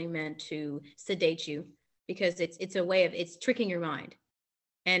it's actually meant to sedate you, because it's a way of, it's tricking your mind.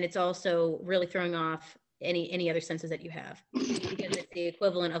 And it's also really throwing off any other senses that you have, because it's the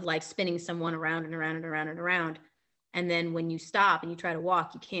equivalent of like spinning someone around and around and around and around. And then when you stop and you try to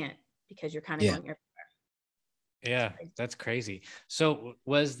walk, you can't, because you're kind of going everywhere. Yeah, that's crazy. So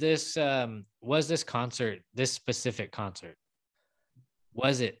was this concert, this specific concert,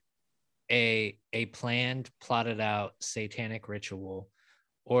 was it a planned, plotted out satanic ritual,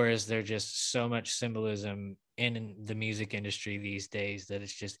 or is there just so much symbolism in the music industry these days that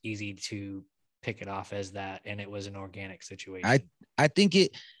it's just easy to pick it off as that, and it was an organic situation? I think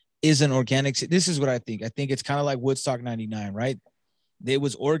it is an organic. This is what I think. I think it's kind of like Woodstock 99, right? It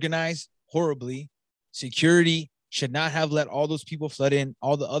was organized horribly. Security should not have let all those people flood in.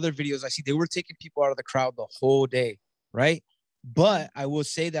 All the other videos I see, they were taking people out of the crowd the whole day, right? But I will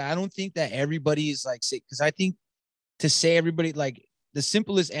say that I don't think that everybody is like sick, because I think to say everybody, like, the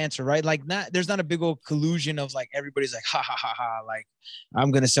simplest answer, right? Like, there's not a big old collusion of like everybody's like, ha ha ha ha, like,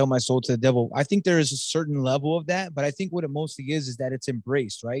 I'm gonna sell my soul to the devil. I think there is a certain level of that, but I think what it mostly is that it's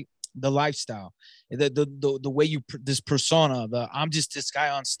embraced, right? The lifestyle, the way you this persona, I'm just this guy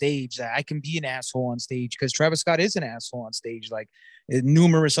on stage, that I can be an asshole on stage, because Travis Scott is an asshole on stage, like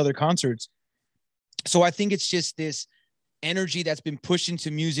numerous other concerts. So I think it's just this energy that's been pushed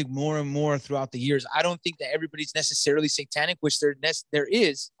into music more and more throughout the years. I don't think that everybody's necessarily satanic, which there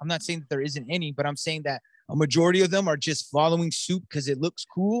is. I'm not saying that there isn't any, but I'm saying that a majority of them are just following suit because it looks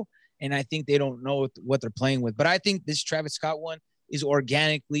cool, and I think they don't know what they're playing with. But I think this Travis Scott one is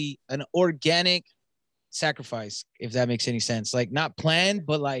organically an organic sacrifice, if that makes any sense. Like, not planned,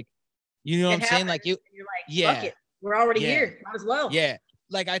 but like, you know what I'm saying? Like, you're like, yeah, fuck it, we're already here, might as well. Yeah,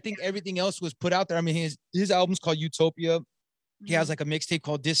 like, I think everything else was put out there. I mean, his album's called Utopia. He has like a mixtape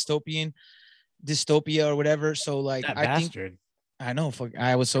called Dystopia or whatever. So like, that I bastard. think I know.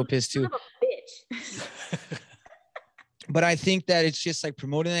 I was so pissed too. Son of a bitch. But I think that it's just like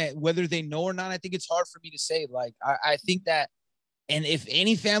promoting it, whether they know or not. I think it's hard for me to say. Like, I think that, and if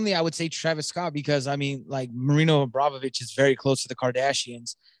any family, I would say Travis Scott, because I mean, like, Marina Abramovich is very close to the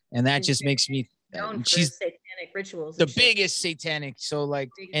Kardashians, and that just makes me. She's satanic rituals. The biggest satanic. So like,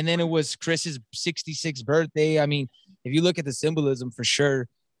 and then it was Chris's 66th birthday. I mean, if you look at the symbolism, for sure.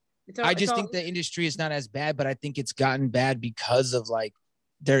 I just think the industry is not as bad, but I think it's gotten bad because of like,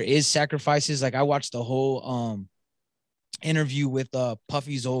 there is sacrifices. Like, I watched the whole interview with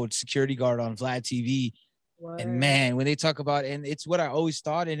Puffy's old security guard on Vlad TV. What? And man, when they talk about, and it's what I always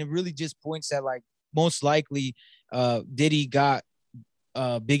thought, and it really just points that like, most likely Diddy got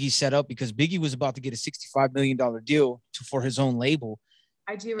Biggie set up, because Biggie was about to get a $65 million deal for his own label.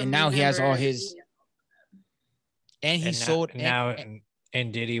 I do remember. And now he has all his, and he sold now,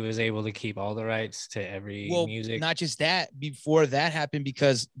 and Diddy was able to keep all the rights to every music. Not just that, before that happened,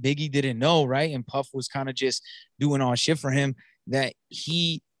 because Biggie didn't know, right? And Puff was kind of just doing all shit for him, that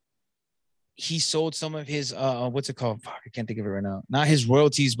he sold some of his what's it called? Fuck, I can't think of it right now. Not his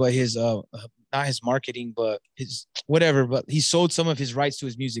royalties, but his not his marketing, but his whatever. But he sold some of his rights to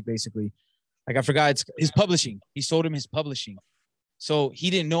his music, basically. Like I forgot, it's his publishing. He sold him his publishing. So he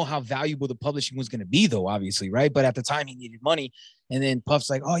didn't know how valuable the publishing was going to be, though, obviously, right? But at the time, he needed money. And then Puff's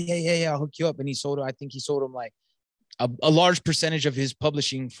like, oh, yeah, I'll hook you up. And he sold him, I think he sold him like a large percentage of his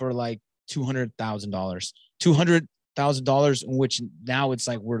publishing for like $200,000. $200,000, in which now it's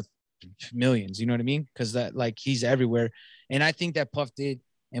like worth millions. You know what I mean? Because that, like, he's everywhere. And I think that Puff did.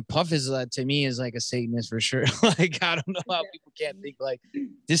 And Puff is, to me, is like a Satanist for sure. Like, I don't know how people can't think like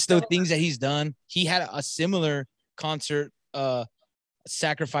this. The things that he's done. He had a similar concert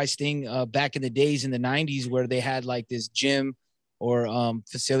sacrifice thing back in the days in the 90s, where they had like this gym or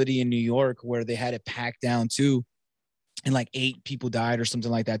facility in New York where they had it packed down too, and like 8 people died or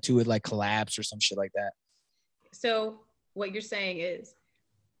something like that too. It like collapsed or some shit like that. So what you're saying is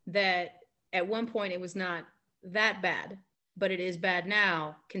that at one point it was not that bad, but it is bad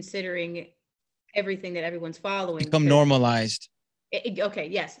now, considering everything that everyone's following. Become normalized. Okay,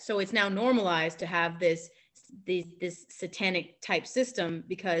 yes. So it's now normalized to have this satanic type system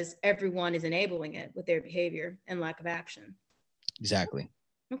because everyone is enabling it with their behavior and lack of action. Exactly.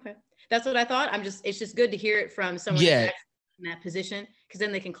 Okay, that's what I thought. It's just good to hear it from someone that's in that position, because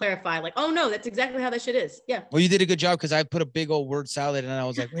then they can clarify, like, oh no, that's exactly how that shit is. Yeah. Well, you did a good job, because I put a big old word salad and I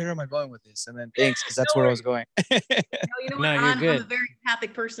was like, where am I going with this? And then thanks, because that's where I was going. No, you know what? No, you're good. I'm a very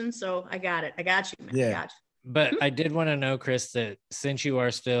empathic person, so I got it. I got you, man. Yeah. I got you. But I did want to know, Chris, that since you are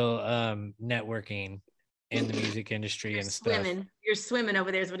still networking in the music industry and stuff. You're swimming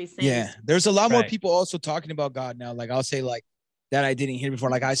over there is what he's saying. Yeah. There's a lot more people also talking about God now. Like I'll say like that I didn't hear before.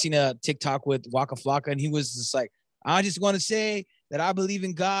 Like I seen a TikTok with Waka Flocka, and he was just like, I just want to say that I believe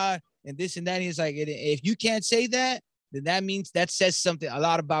in God and this and that. And he's like, if you can't say that, then that means that says something a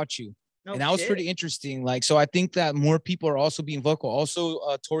lot about you. Oh, and that was pretty interesting. Like, so I think that more people are also being vocal. Also,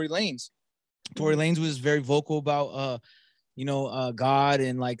 Tory Lanez. Tory Lanez was very vocal about, God,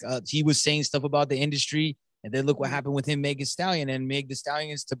 and like he was saying stuff about the industry. And then look what happened with him, Meg Thee Stallion, and Meg Thee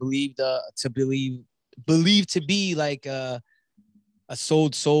Stallion is believed to be like a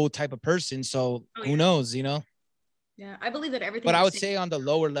sold soul type of person. So who knows, you know? Yeah, I believe that everything. But I would say on the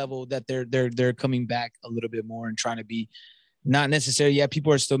lower level that they're coming back a little bit more and trying to be not necessarily. Yeah,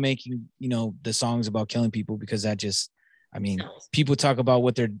 people are still making the songs about killing people, because that just, I mean, people talk about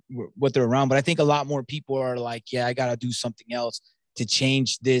what they're around, but I think a lot more people are like, yeah, I gotta do something else to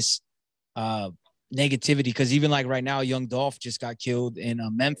change this negativity. Because even like right now, Young Dolph just got killed in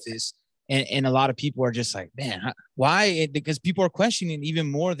Memphis, and a lot of people are just like, man, why? Because people are questioning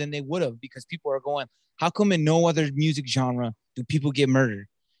even more than they would have, because people are going, how come in no other music genre do people get murdered?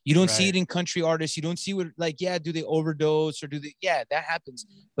 You don't see it in country artists. You don't see what, like, yeah, do they overdose or do they? Yeah, that happens.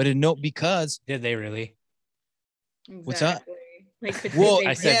 But because did they really? Exactly. What's up? Like, well,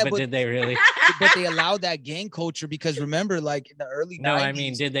 I said, but did they really? But they allowed that gang culture, because remember, like in the early 90s. No, I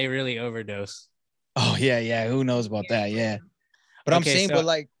mean, did they really overdose? Oh yeah. Who knows about that? Yeah. But I'm saying, but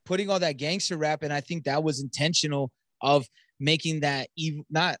like putting all that gangster rap, and I think that was intentional of making that even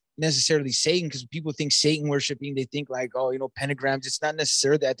not necessarily Satan, because people think Satan worshiping, they think like, oh, pentagrams. It's not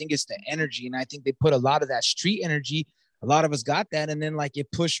necessarily. I think it's the energy, and I think they put a lot of that street energy. A lot of us got that, and then like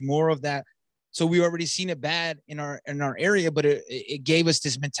it pushed more of that. So we already seen it bad in our area, but it gave us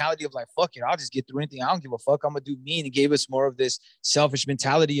this mentality of like, fuck it, I'll just get through anything. I don't give a fuck. I'm gonna do me. And it gave us more of this selfish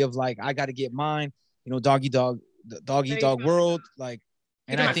mentality of like, I got to get mine. Dog eat dog world. Like,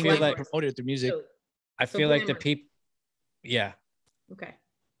 and I think they promoted it through music. I feel like the people. Yeah. Okay.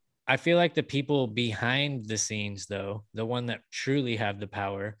 I feel like the people behind the scenes, though, the one that truly have the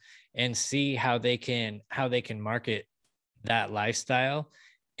power and see how they can market that lifestyle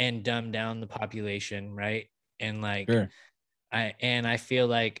and dumb down the population, right? And like, sure. I feel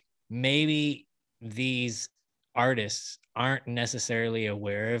like maybe these artists aren't necessarily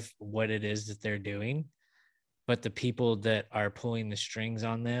aware of what it is that they're doing, but the people that are pulling the strings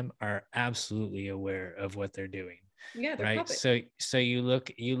on them are absolutely aware of what they're doing. Yeah, they're right. puppets. So you look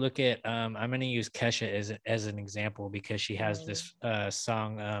at I'm going to use Kesha as an example, because she has this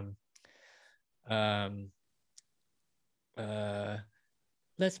song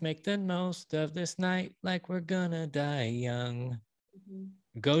let's make the most of this night like we're gonna die young.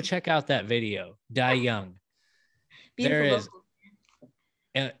 Go check out that video, Die Young. There is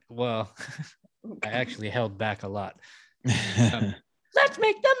well, I actually held back a lot. Let's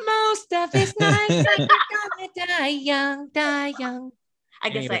make the most of this night like we're gonna die young, die young. I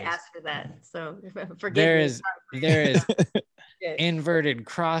guess I asked for that, so forgive me. There is inverted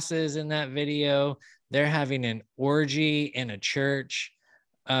crosses in that video. They're having an orgy in a church.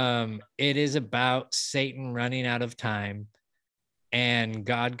 It is about Satan running out of time and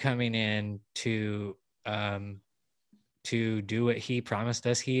God coming in to to do what he promised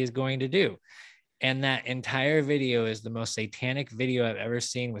us he is going to do. And that entire video is the most satanic video I've ever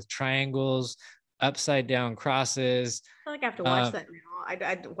seen, with triangles, upside down crosses. I feel like I have to watch that now.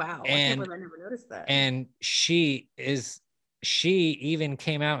 Wow, I can't believe I never noticed that. And she even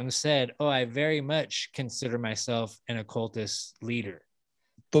came out and said, "Oh, I very much consider myself an occultist leader."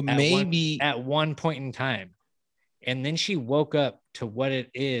 But maybe at one point in time. And then she woke up to what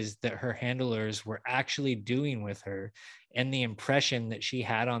it is that her handlers were actually doing with her, and the impression that she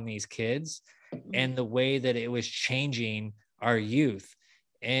had on these kids, and the way that it was changing our youth.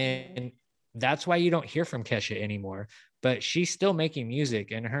 And that's why you don't hear from Kesha anymore. But she's still making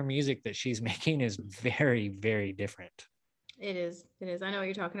music, and her music that she's making is very, very different. It is. I know what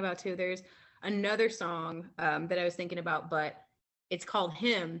you're talking about too. There's another song that I was thinking about, but it's called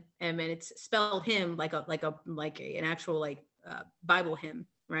Hymn, and it's spelled hymn like an actual Bible hymn,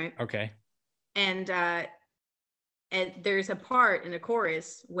 right? Okay. And there's a part in a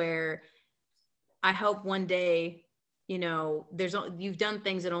chorus where I hope one day, you've done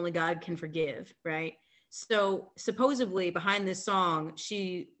things that only God can forgive, right? So supposedly behind this song,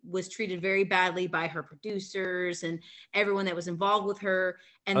 she was treated very badly by her producers and everyone that was involved with her.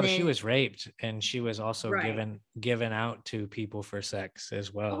 And then she was raped, and she was also right. given out to people for sex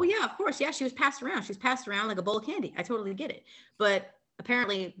as well. Oh yeah, of course. Yeah, she was passed around. She was passed around like a bowl of candy. I totally get it. But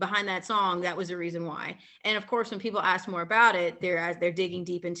apparently behind that song, that was the reason why. And of course, when people ask more about it, they're digging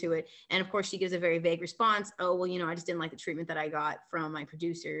deep into it. And of course, she gives a very vague response. Oh, well, I just didn't like the treatment that I got from my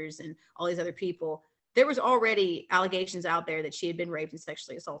producers and all these other people. There was already allegations out there that she had been raped and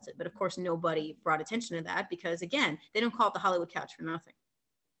sexually assaulted. But of course, nobody brought attention to that because, again, they don't call it the Hollywood couch for nothing.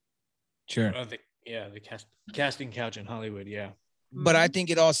 Sure. The casting couch in Hollywood. Yeah. But I think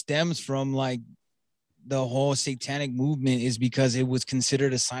it all stems from the whole satanic movement is because it was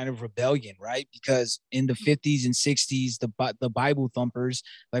considered a sign of rebellion, right? Because in the 50s and 60s, the Bible thumpers,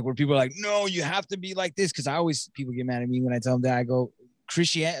 where people are like, no, you have to be like this. Because people get mad at me when I tell them that. I go,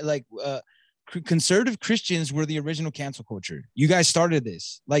 conservative Christians were the original cancel culture. You guys started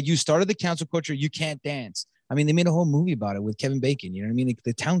this. You started the cancel culture. You can't dance. I mean, they made a whole movie about it with Kevin Bacon. You know what I mean?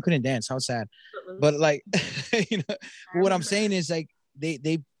 The town couldn't dance. How sad. But what I'm saying is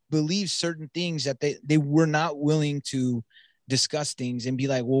they believe certain things that they were not willing to discuss things and be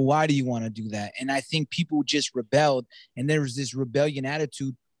like, well, why do you want to do that? And I think people just rebelled, and there was this rebellion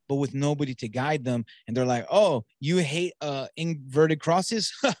attitude, but with nobody to guide them. And they're like, oh, you hate inverted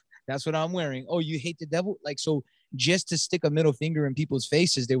crosses? That's what I'm wearing. Oh, you hate the devil? So just to stick a middle finger in people's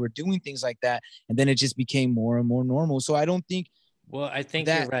faces, they were doing things like that. And then it just became more and more normal. So I don't think. Well, I think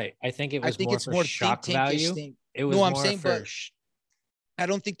you're right. I think it was more for shock value. It was more I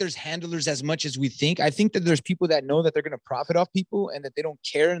don't think there's handlers as much as we think. I think that there's people that know that they're going to profit off people and that they don't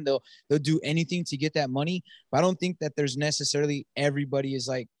care and they'll do anything to get that money. But I don't think that there's necessarily everybody is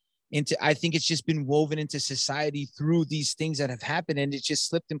I think it's just been woven into society through these things that have happened, and it just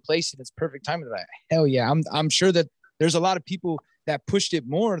slipped in place and it's perfect time. They're like, hell yeah. I'm sure that there's a lot of people that pushed it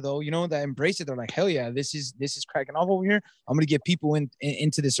more though, that embrace it. They're like, hell yeah, this is cracking off over here. I'm going to get people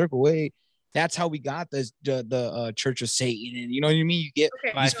into the circle. Wait, that's how we got the Church of Satan. And you know what I mean? You get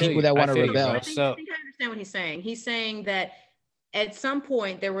these people that want to rebel. I think I understand what he's saying. He's saying that at some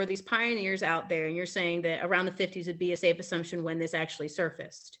point there were these pioneers out there, and you're saying that around the 50s would be a safe assumption when this actually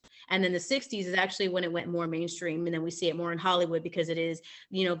surfaced. And then the 60s is actually when it went more mainstream. And then we see it more in Hollywood because it is,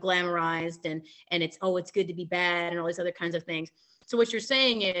 glamorized and it's good to be bad and all these other kinds of things. So what you're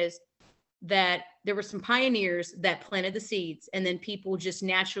saying is that there were some pioneers that planted the seeds, and then people just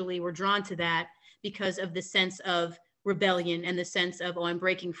naturally were drawn to that because of the sense of rebellion and the sense of, I'm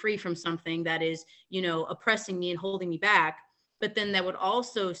breaking free from something that is, oppressing me and holding me back. But then that would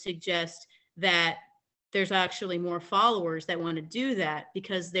also suggest that there's actually more followers that want to do that,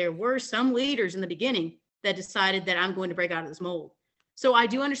 because there were some leaders in the beginning that decided that I'm going to break out of this mold. So I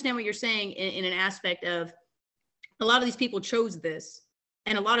do understand what you're saying in an aspect of a lot of these people chose this,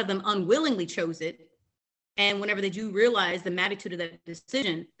 and a lot of them unwillingly chose it. And whenever they do realize the magnitude of that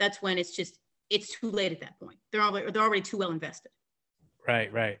decision, that's when it's too late at that point. They're already too well invested.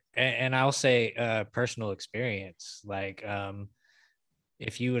 Right. And I'll say personal experience.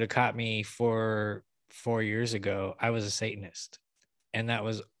 If you would have caught me 4 years ago, I was a Satanist. And that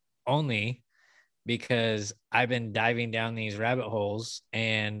was only because I've been diving down these rabbit holes,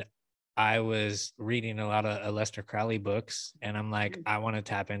 and I was reading a lot of Aleister Crowley books, and I'm like, I want to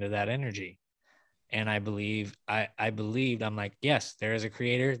tap into that energy. And I believed, I'm like, yes, there is a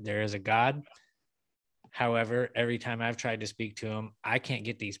creator, there is a God. However, every time I've tried to speak to him, I can't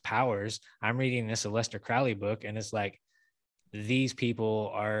get these powers. I'm reading this Aleister Crowley book, and it's like, these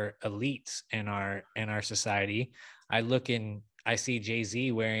people are elites in our society. I see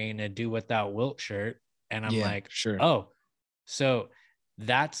Jay-Z wearing a Do Without Wilt shirt, and I'm like, sure. oh, so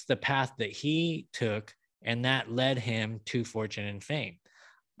that's the path that he took, and that led him to fortune and fame.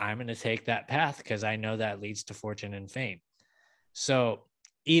 I'm going to take that path because I know that leads to fortune and fame. So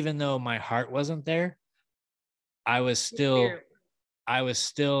even though my heart wasn't there, I was still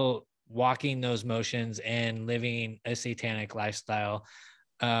walking those motions and living a satanic lifestyle.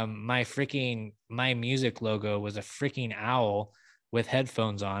 My music logo was a freaking owl with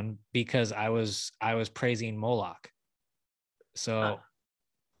headphones on because I was praising Moloch. So,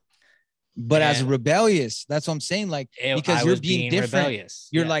 but as a rebellious, that's what I'm saying. Like, because you're being different. Rebellious.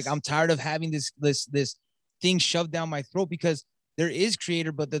 You're like, I'm tired of having this thing shoved down my throat, because there is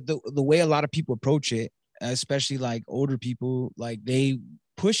creator, but the way a lot of people approach it, especially like older people, like they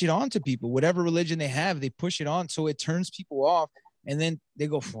push it on to people, whatever religion they have, they push it on. So it turns people off. And then they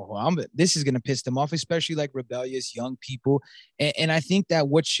go, this is going to piss them off, especially like rebellious young people. And I think that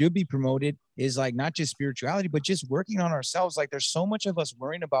what should be promoted is like not just spirituality, but just working on ourselves. Like there's so much of us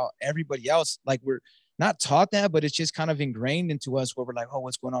worrying about everybody else. Like we're not taught that, but it's just kind of ingrained into us where we're like, oh,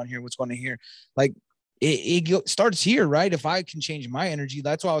 what's going on here? What's going on here? Like it starts here, right? If I can change my energy,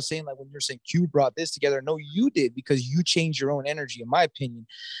 that's why I was saying, like when you're saying Q brought this together, no, you did, because you changed your own energy, in my opinion.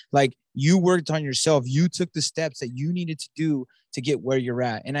 Like you worked on yourself. You took the steps that you needed to do to get where you're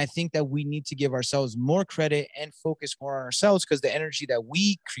at. And I think that we need to give ourselves more credit and focus more on ourselves, because the energy that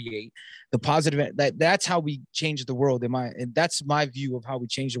we create, the positive, that's how we change the world. And that's my view of how we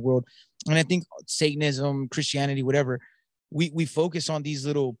change the world. And I think Satanism, Christianity, whatever, we focus on these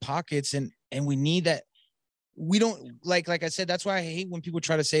little pockets, and we need that. We don't like I said, that's why I hate when people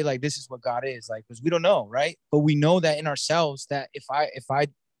try to say like, this is what God is like, because we don't know. Right. But we know that in ourselves, that if I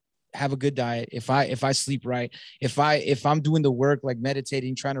have a good diet, if I sleep right, if I'm doing the work, like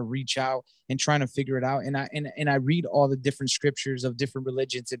meditating, trying to reach out and trying to figure it out. And I read all the different scriptures of different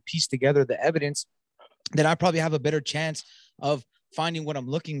religions and piece together the evidence, that I probably have a better chance of finding what I'm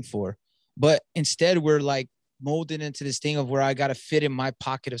looking for. But instead we're like molded into this thing of where I got to fit in my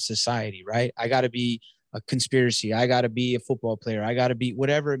pocket of society. Right. I got to be a conspiracy. I got to be a football player. I got to be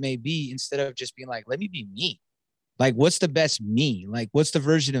whatever it may be, instead of just being like, let me be me. Like, what's the best me? Like, what's the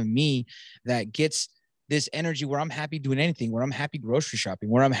version of me that gets this energy where I'm happy doing anything, where I'm happy grocery shopping,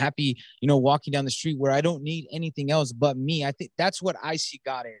 where I'm happy, walking down the street, where I don't need anything else but me. I think that's what I see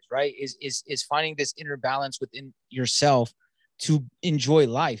God is, right? Is finding this inner balance within yourself to enjoy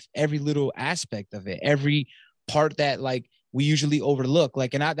life, every little aspect of it, every part that like we usually overlook.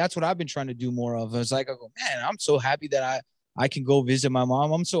 Like, and that's what I've been trying to do more of. It's like, I go, man, I'm so happy that I can go visit my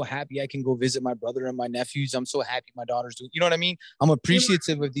mom. I'm so happy I can go visit my brother and my nephews. I'm so happy my daughters do. You know what I mean? I'm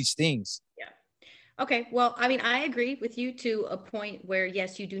appreciative of these things. Yeah. Okay. Well, I mean, I agree with you to a point where,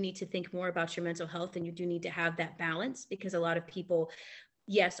 yes, you do need to think more about your mental health, and you do need to have that balance, because a lot of people,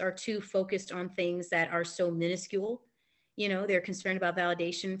 yes, are too focused on things that are so minuscule. They're concerned about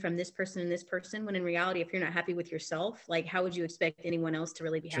validation from this person and this person, when in reality, if you're not happy with yourself, like how would you expect anyone else to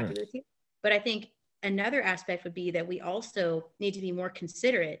really be happy with you? But I think another aspect would be that we also need to be more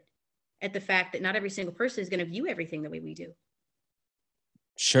considerate at the fact that not every single person is going to view everything the way we do.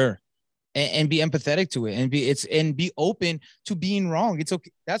 Sure. And be empathetic to it, and be open to being wrong. It's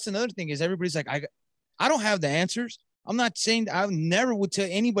okay. That's another thing, is everybody's like, I don't have the answers. I'm not saying I never would tell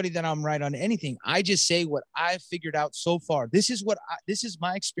anybody that I'm right on anything. I just say what I figured out so far. This is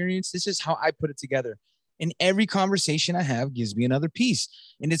my experience. This is how I put it together. And every conversation I have gives me another piece,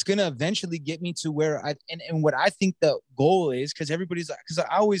 and it's going to eventually get me to where and what I think the goal is. Cause everybody's like, cause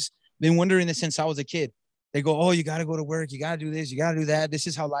I always been wondering this since I was a kid. They go, oh, you got to go to work. You got to do this. You got to do that. This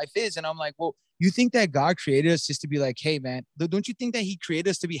is how life is. And I'm like, well, you think that God created us just to be like, hey man, don't you think that he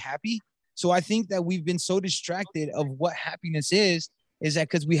created us to be happy? So I think that we've been so distracted of what happiness is that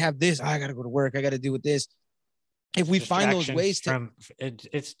because we have this, I got to go to work, I got to deal with this. If we find those ways to,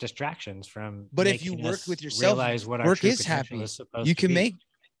 it's distractions from. But if you work with yourself, realize what work is happy. You can make,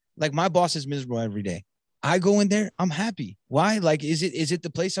 like my boss is miserable every day. I go in there, I'm happy. Why? Like, is it the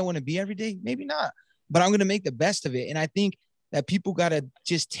place I want to be every day? Maybe not, but I'm going to make the best of it. And I think that people got to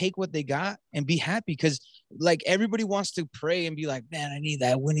just take what they got and be happy. Cause like everybody wants to pray and be like, man, I need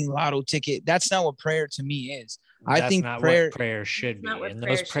that winning lotto ticket. That's not what prayer to me is. I think prayer should be. And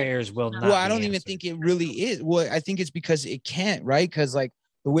those prayers will not. Well, I don't even think it really is. Well, I think it's because it can't, right? Cause like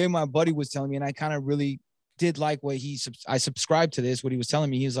the way my buddy was telling me, and I kind of really did like what I subscribed to this, what he was telling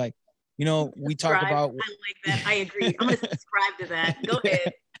me. He was like, we talk about. I like that. I agree. I'm going to subscribe to that. Go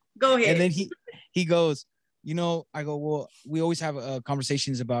ahead. Go ahead. And then he goes, I go, well, we always have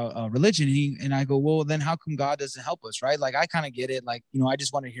conversations about religion. And I go, well, then how come God doesn't help us? Right. Like, I kind of get it. Like, I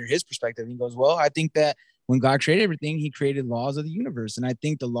just want to hear his perspective. And he goes, well, I think that when God created everything, he created laws of the universe. And I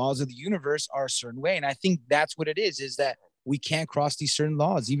think the laws of the universe are a certain way. And I think that's what it is that we can't cross these certain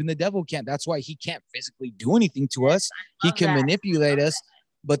laws. Even the devil can't. That's why he can't physically do anything to us. He can manipulate us.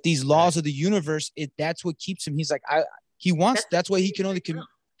 But these laws of the universe, that's what keeps him. He's like, that's why he can only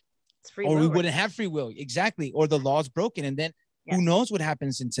or we wouldn't have free will. Exactly. Or the law's broken. And then who knows what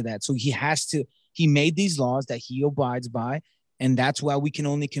happens into that. So he made these laws that he abides by. And that's why we can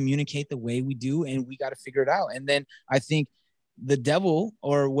only communicate the way we do. And we got to figure it out. And then I think the devil,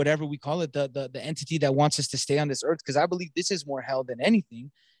 or whatever we call it, the entity that wants us to stay on this earth, because I believe this is more hell than anything,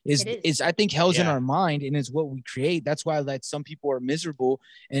 is I think hell's in our mind, and it's what we create. That's why some people are miserable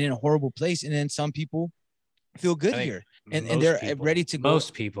and in a horrible place. And then some people feel good here. And they're ready to go.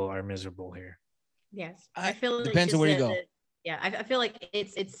 Most people are miserable here. Yes. I feel like depends on where you go. I feel like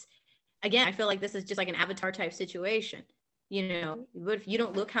it's again, I feel like this is just like an Avatar type situation. You know, but if you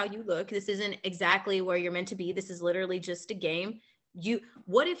don't look how you look, this isn't exactly where you're meant to be. This is literally just a game.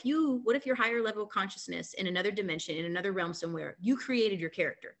 What if your higher level consciousness in another dimension, in another realm somewhere, you created your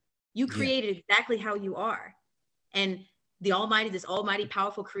character. You created exactly how you are. And this almighty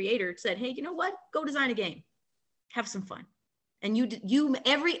powerful creator said, hey, you know what? Go design a game. Have some fun. And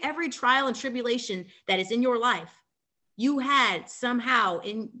every trial and tribulation that is in your life, you had somehow,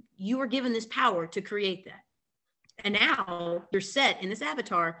 you were given this power to create that. And now you're set in this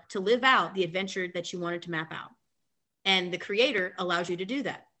avatar to live out the adventure that you wanted to map out. And the creator allows you to do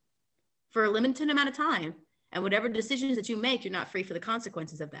that for a limited amount of time. And whatever decisions that you make, you're not free for the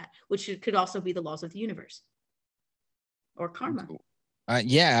consequences of that, which could also be the laws of the universe or karma.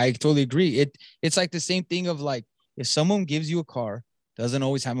 I totally agree. It's like the same thing of like, if someone gives you a car, doesn't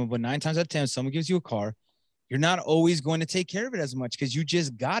always happen, but 9 times out of 10, someone gives you a car, you're not always going to take care of it as much because you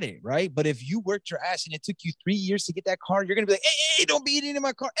just got it, right? But if you worked your ass and it took you 3 years to get that car, you're gonna be like, hey, don't be eating in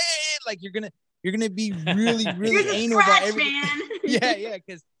my car. Hey, like you're gonna be really, really anal about everything. Yeah,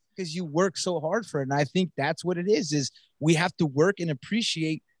 because you work so hard for it. And I think that's what it is we have to work and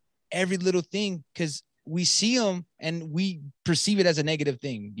appreciate every little thing because we see them and we perceive it as a negative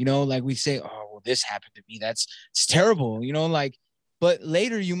thing, you know, like we say, oh, well, this happened to me. It's terrible, you know, like. But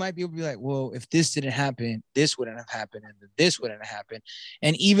later you might be able to be like, well, if this didn't happen, this wouldn't have happened, and this wouldn't have happened.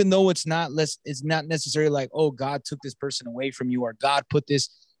 And even though it's not necessarily like, oh, God took this person away from you, or God put this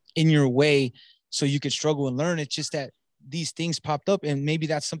in your way so you could struggle and learn. It's just that these things popped up, and maybe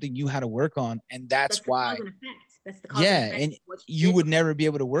that's something you had to work on, and that's why. That's the cause and effect. And you would never be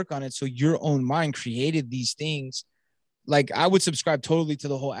able to work on it. So your own mind created these things. Like I would subscribe totally to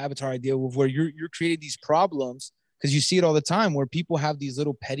the whole Avatar idea of where you're creating these problems. Because you see it all the time where people have these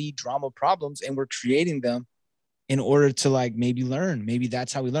little petty drama problems and we're creating them in order to like maybe learn. Maybe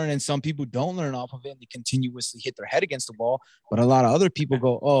that's how we learn. And some people don't learn off of it and they continuously hit their head against the wall. But a lot of other people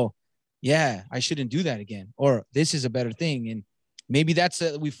go, oh, yeah, I shouldn't do that again. Or this is a better thing. And maybe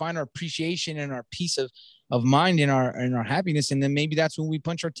we find our appreciation and our peace of mind and our happiness. And then maybe that's when we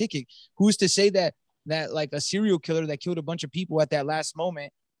punch our ticket. Who's to say that like a serial killer that killed a bunch of people at that last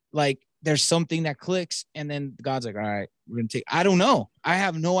moment, like, there's something that clicks and then God's like, all right, we're going to take, I don't know. I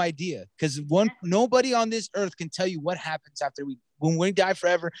have no idea. Because nobody on this earth can tell you what happens after when we die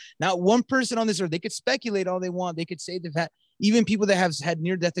forever. Not one person on this earth, they could speculate all they want. They could say that even people that have had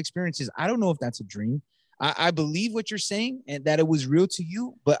near-death experiences, I don't know if that's a dream. I believe what you're saying and that it was real to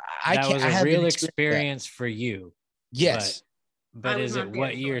you, but I can't. That was a real experience for you. Yes. But is it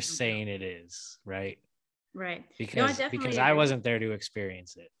what you're saying it is, right? Right. Because I wasn't there to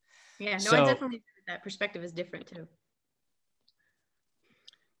experience it. Yeah, no, I definitely, that perspective is different too.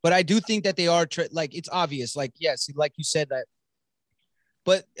 But I do think that they are like, it's obvious, like, yes, like you said that.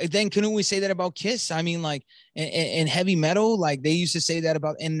 But then couldn't we say that about Kiss? I mean, like, and heavy metal, like they used to say that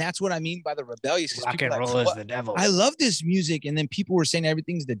about, and that's what I mean by the rebellious. Rock and roll is the devil. I love this music. And then people were saying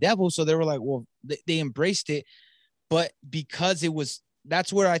everything's the devil. So they were like, well, they embraced it. But because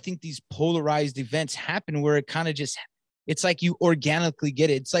that's where I think these polarized events happen, where it kind of just, it's like you organically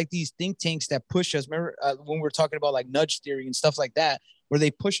get it. It's like these think tanks that push us. Remember when we're talking about like nudge theory and stuff like that, where they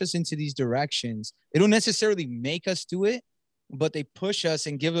push us into these directions. They don't necessarily make us do it, but they push us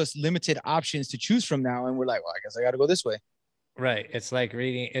and give us limited options to choose from now. And we're like, well, I guess I got to go this way. Right. It's like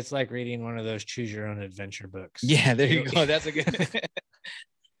reading one of those choose your own adventure books. Yeah, there you go. That's a good.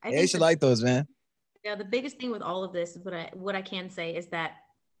 I should like those, man. Yeah, the biggest thing with all of this is what I can say is that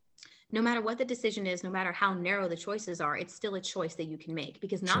no matter what the decision is, no matter how narrow the choices are, it's still a choice that you can make,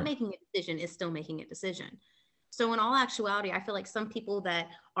 because not making a decision is still making a decision. So in all actuality, I feel like some people that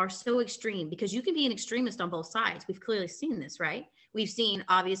are so extreme, because you can be an extremist on both sides. We've clearly seen this, right? We've seen,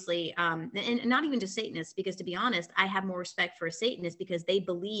 obviously, and not even just Satanists, because to be honest, I have more respect for a Satanist because they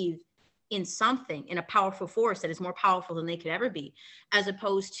believe in something, in a powerful force that is more powerful than they could ever be, as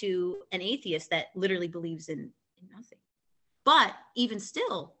opposed to an atheist that literally believes in nothing. But even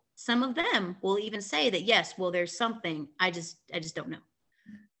still, some of them will even say that, yes, well, there's something. I just don't know.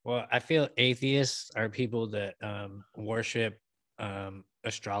 Well, I feel atheists are people that worship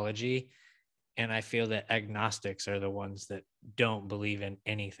astrology. And I feel that agnostics are the ones that don't believe in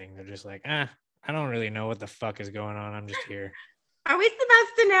anything. They're just like, I don't really know what the fuck is going on. I'm just here. Are we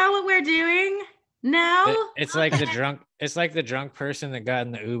supposed to know what we're doing? No. It's like the drunk. It's like the drunk person that got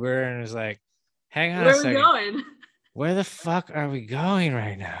in the Uber and was like, "Hang on Where a are we second. going? Where the fuck are we going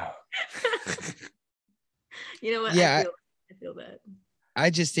right now?" You know what? Yeah, I feel that. I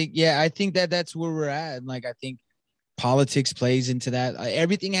just think, I think that that's where we're at. And like, I think politics plays into that.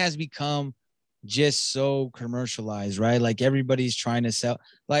 Everything has become just so commercialized, right? Like everybody's trying to sell,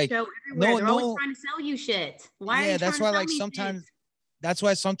 like, They're always trying to sell you shit. Why? Yeah, that's why, like, that's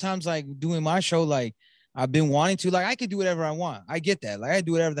why sometimes, like, doing my show, like, I've been wanting to, like, I could do whatever I want. I get that. Like, I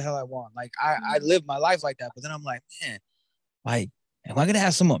do whatever the hell I want. Like, I live my life like that. But then I'm like, man, like, am I gonna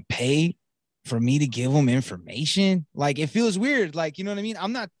have someone pay for me to give them information? Like, it feels weird. Like, you know what I mean?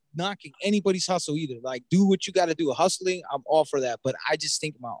 I'm not knocking anybody's hustle either. Like, do what you got to do. Hustling, I'm all for that. But I just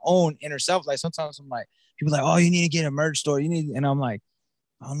think my own inner self. Like, sometimes I'm like, people are like, oh, you need to get a merch store. And I'm like,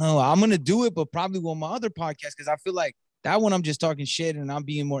 I don't know. I'm gonna do it, but probably on my other podcast, because I feel like that one I'm just talking shit and I'm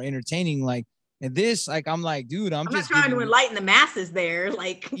being more entertaining. Like, and this, like, I'm like, dude, I'm just not trying to enlighten the masses there.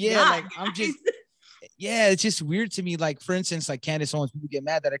 Like, yeah, like, I'm just, yeah, it's just weird to me. Like, for instance, like Candace Owens, people get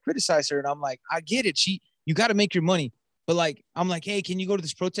mad that I criticize her, and I'm like, I get it. You got to make your money. But like, I'm like, hey, can you go to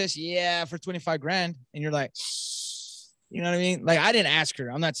this protest? Yeah, for 25 grand. And you're like, you know what I mean? Like, I didn't ask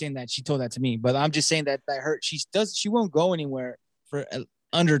her. I'm not saying that she told that to me, but I'm just saying that she won't go anywhere for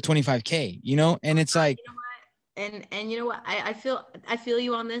under 25K, you know? And it's like, you know what? And you know what? I feel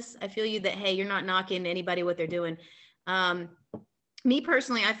you on this. I feel you that, hey, you're not knocking anybody what they're doing. Me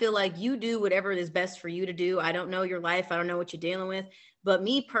personally, I feel like you do whatever is best for you to do. I don't know your life. I don't know what you're dealing with. But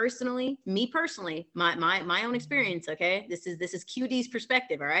me personally, my own experience, okay? This is QD's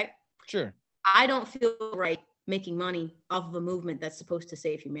perspective, all right? Sure. I don't feel right making money off of a movement that's supposed to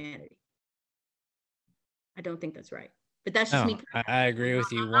save humanity. I don't think that's right. But that's just me. I agree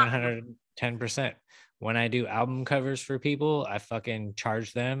with you 110%. When I do album covers for people, I fucking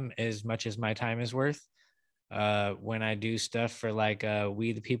charge them as much as my time is worth. When I do stuff for like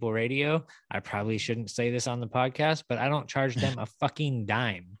We the People Radio, I probably shouldn't say this on the podcast, but I don't charge them a fucking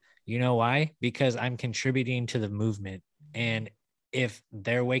dime. You know why? Because I'm contributing to the movement. And if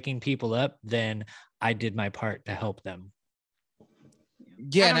they're waking people up, then I did my part to help them.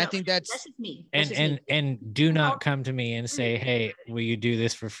 Yeah, and I think that's just me. And do not come to me and say, hey, will you do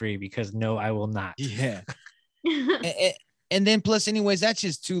this for free? Because no, I will not. Yeah. and then plus, anyways, that's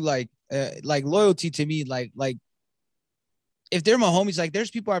just too like loyalty to me. Like if they're my homies, like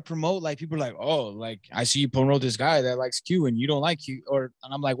there's people I promote, like people are like, oh, like I see you promote this guy that likes Q and you don't like Q, and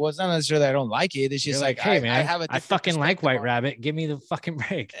I'm like, well, it's not necessarily that I don't like it. It's just like, hey, man, I fucking like White Rabbit. Give me the fucking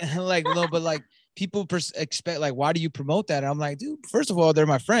break. Like, no, but like people expect, like, why do you promote that? And I'm like, dude, first of all, they're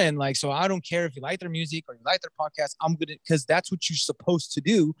my friend. Like, so I don't care if you like their music or you like their podcast. I'm gonna, because that's what you're supposed to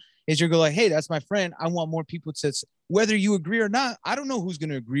do. Is you're going like, hey, that's my friend. I want more people to, whether you agree or not. I don't know who's going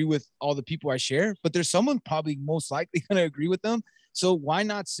to agree with all the people I share, but there's someone probably most likely going to agree with them. So why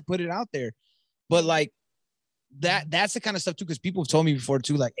not put it out there? But like that's the kind of stuff too, because people have told me before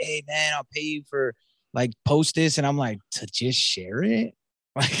too, like, hey man, I'll pay you for like post this, and I'm like, to just share it.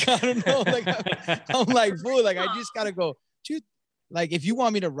 Like, I don't know. Like, I'm like, fool, like, I just gotta go, dude. Like, if you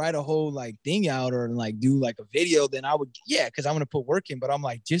want me to write a whole like thing out or like do like a video, then I would, yeah, because I'm gonna put work in. But I'm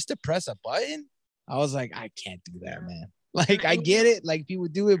like, just to press a button, I was like, I can't do that, man. Like, I get it, like people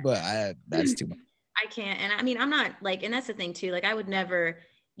do it, but that's too much. I can't. And I mean, I'm not like, and that's the thing too. Like, I would never,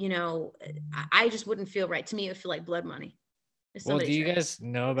 you know, I just wouldn't feel right. To me, it would feel like blood money. Well, do you guys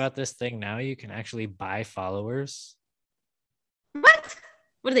know about this thing now? You can actually buy followers. What?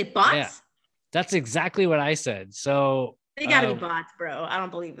 What are they, bots? Yeah, that's exactly what I said. So they gotta be bots, bro. I don't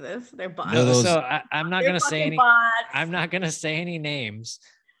believe this. They're bots. So I'm not gonna say any. I'm not gonna say any names,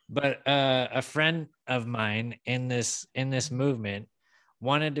 but a friend of mine in this movement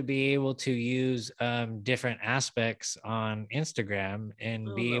wanted to be able to use different aspects on Instagram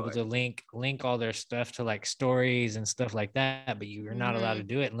and be able to link all their stuff to like stories and stuff like that. But you're not allowed to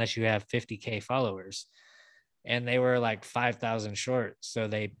do it unless you have 50K followers. And they were like 5,000 short. So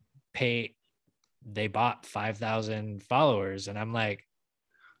they bought 5,000 followers. And I'm like,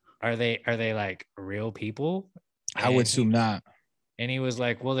 are they like real people? I would assume not. And he was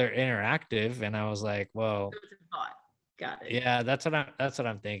like, well, they're interactive. And I was like, well, Got it. Yeah, that's what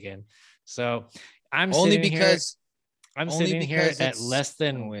I'm thinking. So I'm Only sitting because I'm only sitting here because at it's- less no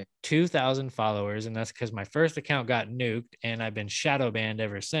than way. 2,000 followers, and that's because my first account got nuked and I've been shadow banned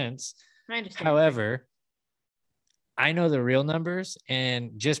ever since. I understand. However, I know the real numbers,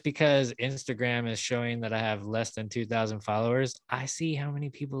 and just because Instagram is showing that I have less than 2,000 followers, I see how many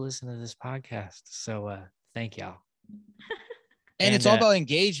people listen to this podcast. So thank y'all. And it's all about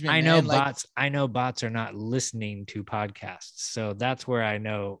engagement. I know man. Like, bots are not listening to podcasts. So that's where I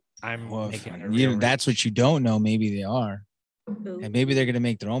know I'm well, making a you real know, that's what you don't know. Maybe they are, Ooh. and maybe they're gonna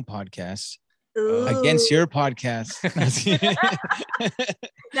make their own podcast Ooh. against your podcast.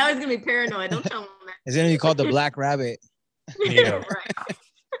 Now he's gonna be paranoid. Don't tell him that. It's gonna be called the Black Rabbit, Yeah. Right.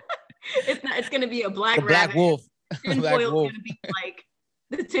 It's gonna be a black the Black rabbit. Wolf. Tinfoil's Black Wolf. gonna be like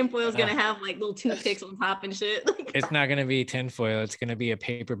the tinfoil's gonna have like little toothpicks on top and shit. It's not gonna be tinfoil. It's gonna be a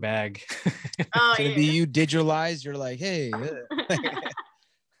paper bag. Oh It's gonna yeah. be you digitalized. You're like, hey.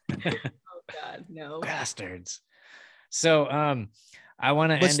 Oh God, no. Bastards. So I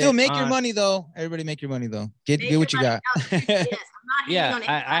want to But still make your money though. Everybody make your money though. Get what you got. Yes, I'm not hating Yeah, on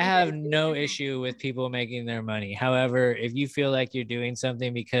I have anybody. no issue with people making their money. However, if you feel like you're doing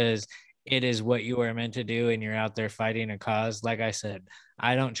something because it is what you are meant to do and you're out there fighting a cause, like I said,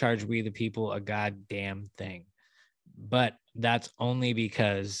 I don't charge we the people a goddamn thing. But that's only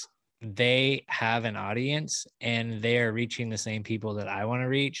because they have an audience and they're reaching the same people that I want to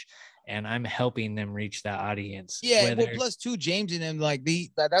reach, and I'm helping them reach that audience. Yeah, well, plus two, James and them, like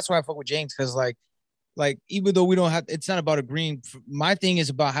that's why I fuck with James, because like even though we don't have, it's not about agreeing. My thing is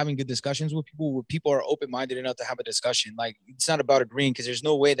about having good discussions with people, where people are open-minded enough to have a discussion. Like, it's not about agreeing, because there's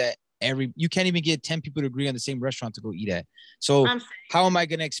no way that you can't even get 10 people to agree on the same restaurant to go eat at. So how am I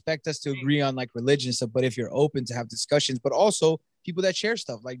going to expect us to agree on like religion and stuff? But if you're open to have discussions, but also people that share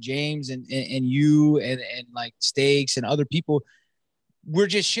stuff like James and you and like Steaks and other people, we're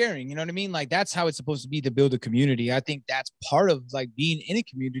just sharing, you know what I mean? Like, that's how it's supposed to be, to build a community. I think that's part of like being in a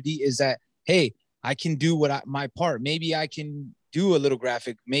community, is that, hey, I can do my part. Maybe I can do a little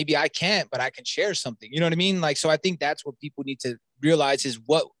graphic. Maybe I can't, but I can share something. You know what I mean? Like, so I think that's what people need to realize, is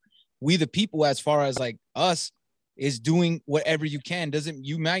what we the people, as far as like us, is doing whatever you can.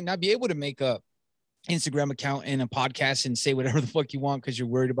 You might not be able to make a Instagram account and a podcast and say whatever the fuck you want because you're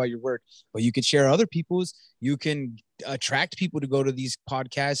worried about your work, but you can share other people's. You can attract people to go to these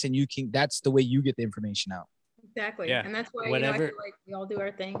podcasts, and that's the way you get the information out. Exactly. Yeah. And that's why I feel like we all do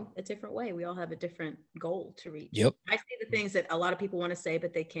our thing a different way. We all have a different goal to reach. Yep. I say the things that a lot of people want to say,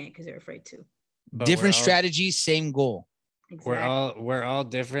 but they can't because they're afraid to. But different strategies, same goal. Exactly. We're all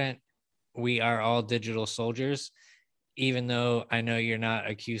different. We are all digital soldiers. Even though I know you're not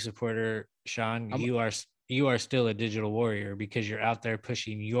a Q supporter, Sean, you are still a digital warrior, because you're out there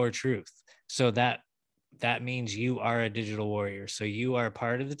pushing your truth. So that means you are a digital warrior. So you are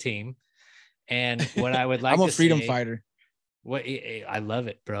part of the team. And what I would like I'm a to freedom say, fighter. I love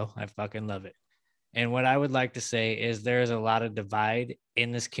it, bro. I fucking love it. And what I would like to say is there's a lot of divide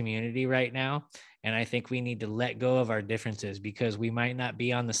in this community right now. And I think we need to let go of our differences, because we might not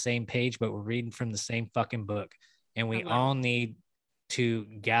be on the same page, but we're reading from the same fucking book. And we all need to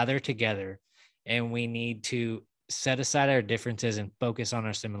gather together, and we need to set aside our differences and focus on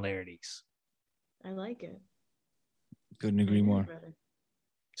our similarities. I like it. Couldn't agree more.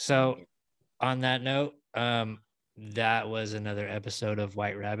 So on that note, that was another episode of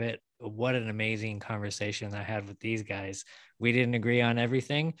White Rabbit. What an amazing conversation I had with these guys. We didn't agree on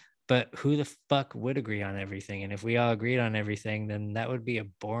everything, but who the fuck would agree on everything? And if we all agreed on everything, then that would be a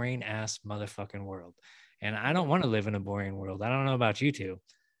boring ass motherfucking world. And I don't want to live in a boring world. I don't know about you two.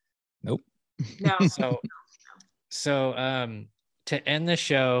 Nope. No. So to end the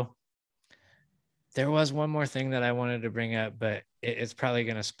show, there was one more thing that I wanted to bring up, but it's probably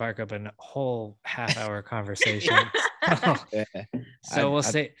going to spark up a whole half-hour conversation. So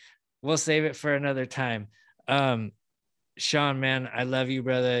we'll save it for another time. Sean, man, I love you,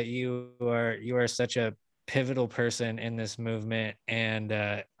 brother. You are such a pivotal person in this movement, and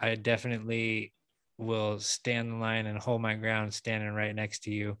I definitely will stand the line and hold my ground standing right next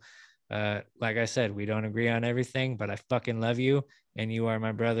to you. Like I said, we don't agree on everything, but I fucking love you, and you are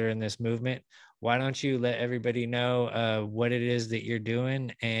my brother in this movement. Why don't you let everybody know what it is that you're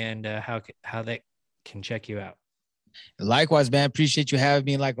doing and how they can check you out? Likewise, man. Appreciate you having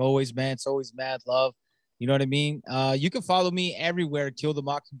me. Like always, man. It's always mad love. You know what I mean? You can follow me everywhere. Kill the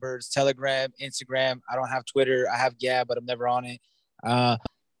Mockingbirds, Telegram, Instagram. I don't have Twitter. I have Gab, but I'm never on it.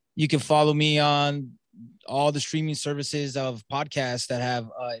 You can follow me on all the streaming services of podcasts that have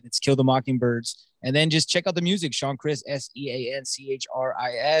it's Kill the Mockingbirds. And then just check out the music, Sean Chris, SeanChris.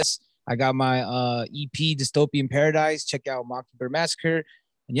 I got my EP Dystopian Paradise. Check out Mockingbird Massacre.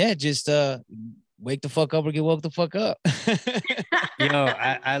 Yeah, just wake the fuck up or get woke the fuck up.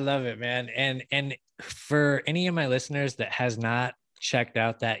 I love it, man. And for any of my listeners that has not checked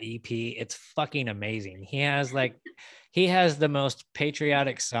out that EP, it's fucking amazing. He has the most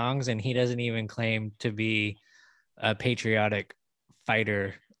patriotic songs, and he doesn't even claim to be a patriotic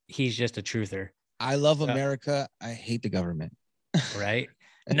fighter. He's just a truther. I love America. I hate the government. Right?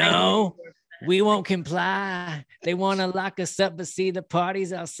 No, we won't comply. They want to lock us up, but see the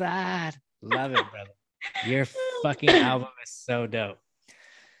parties outside. Love it, brother. Your fucking album is so dope.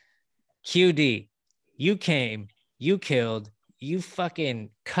 QD, you came, you killed, you fucking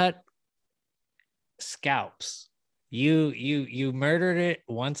cut scalps. You murdered it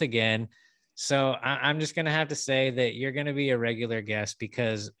once again. So I'm just gonna have to say that you're gonna be a regular guest,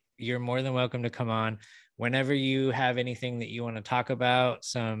 because you're more than welcome to come on whenever you have anything that you want to talk about.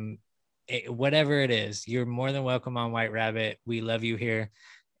 Whatever it is, you're more than welcome on White Rabbit. We love you here.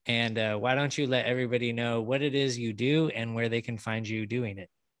 And why don't you let everybody know what it is you do and where they can find you doing it?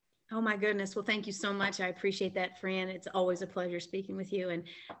 Oh my goodness. Well, thank you so much. I appreciate that, Fran. It's always a pleasure speaking with you. And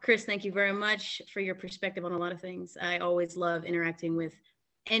Chris, thank you very much for your perspective on a lot of things. I always love interacting with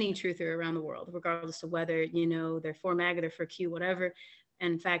any truther around the world, regardless of whether, they're for MAGA, they're for Q, whatever.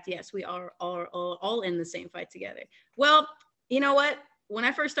 And in fact, yes, we are all in the same fight together. Well, you know what? When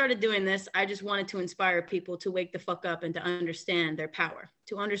I first started doing this, I just wanted to inspire people to wake the fuck up and to understand their power,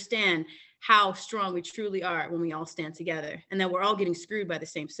 to understand how strong we truly are when we all stand together, and that we're all getting screwed by the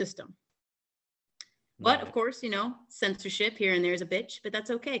same system. But of course, censorship here and there is a bitch, but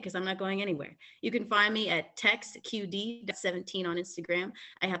that's okay, because I'm not going anywhere. You can find me at TXQD17 on Instagram.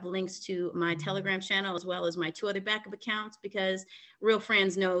 I have links to my Telegram channel as well as my 2 other backup accounts, because real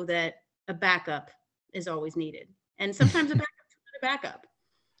friends know that a backup is always needed. And sometimes a backup.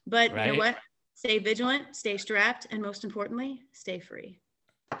 But right. You know what? Stay vigilant, stay strapped, and most importantly, stay free.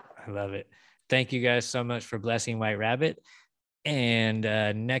 I love it. Thank you guys so much for blessing White Rabbit. And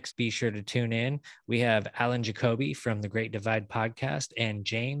next, be sure to tune in. We have Alan Jacoby from the Great Divide podcast and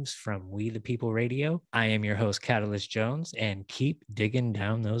James from We the People Radio. I am your host, Catalyst Jones, and keep digging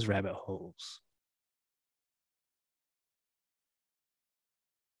down those rabbit holes.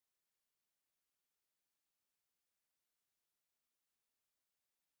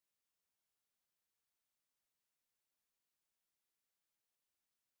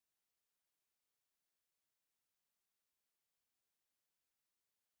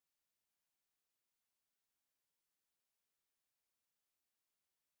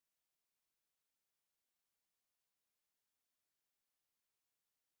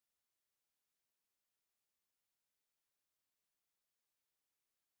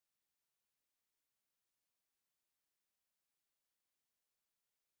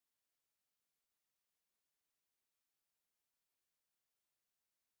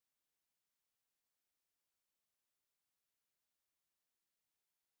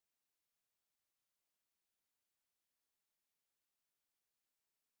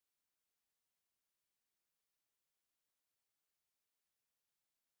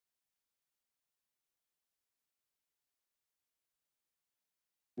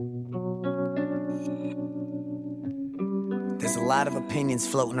 There's a lot of opinions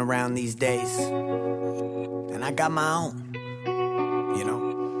floating around these days, and I got my own.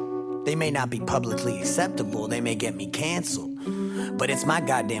 They may not be publicly acceptable, they may get me canceled, but it's my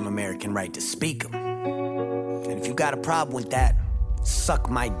goddamn American right to speak them. And if you got a problem with that, suck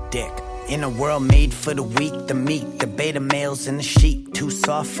my dick. In a world made for the weak, the meek, the beta males and the sheep, too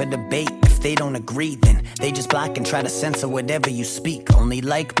soft for debate. If they don't agree, then they just block and try to censor whatever you speak. Only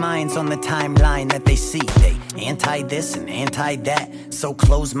like minds on the timeline that they see. They anti this and anti that. So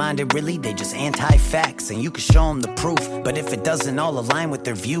close-minded, really, they just anti-facts. And you can show them the proof, but if it doesn't all align with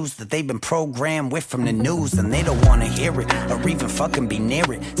their views that they've been programmed with from the news, then they don't want to hear it, or even fucking be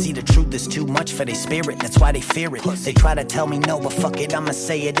near it. See, the truth is too much for their spirit, that's why they fear it. They try to tell me no, but fuck it, I'ma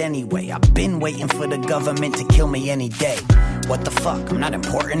say it anyway. I've been waiting for the government to kill me any day. What the fuck, I'm not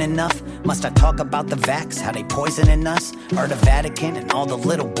important enough? Must I talk about the vax, how they poisoning us? Or the Vatican and all the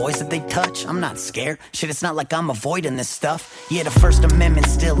little boys that they touch? I'm not scared, shit, it's not like I'm avoiding this stuff. Yeah, the First Amendment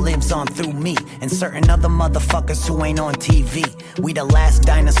still lives on through me and certain other motherfuckers who ain't on TV. We the last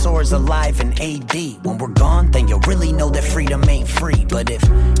dinosaurs alive in AD. When we're gone, then you'll really know that freedom ain't free. But if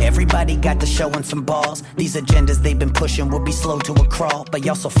everybody got to showing some balls, these agendas they've been pushing will be slow to a crawl. But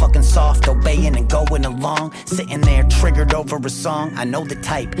y'all so fucking soft, obeying and going along, sitting there triggered over a song. I know the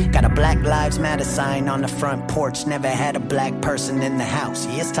type, got a black Black Lives Matter sign on the front porch. Never had a black person in the house.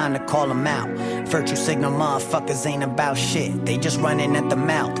 Yeah, it's time to call them out. Virtue signal motherfuckers ain't about shit. They just running at the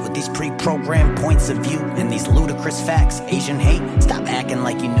mouth with these pre-programmed points of view and these ludicrous facts. Asian hate, stop acting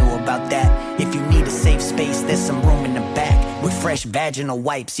like you knew about that. If you need a safe space, there's some room in the back with fresh vaginal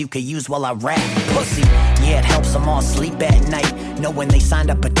wipes you could use while I rap. Pussy, yeah, it helps them all sleep at night, knowing they signed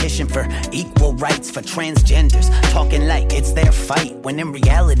a petition for equal rights for transgenders, talking like it's their fight, when in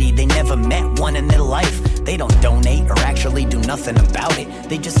reality they never met one in their life. They don't donate or actually do nothing about it.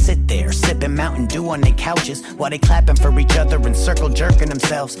 They just sit there sipping Mountain Dew on their couches while they clapping for each other and circle jerking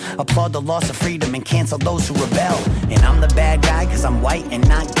themselves. Applaud the loss of freedom and cancel those who rebel. And I'm the bad guy cause I'm white and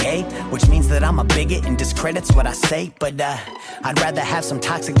not gay, which means that I'm a bigot and discredits what I say. But I'd rather have some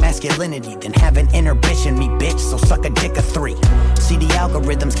toxic masculinity than have an inner bitch in me, bitch, so suck a dick of 3. See, the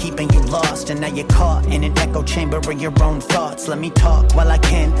algorithm's keeping you lost, and now you're caught in an echo chamber of your own thoughts. Let me talk while I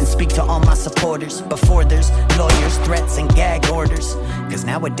can and speak to all my supporters before there's lawyers, threats, and gag orders. Cause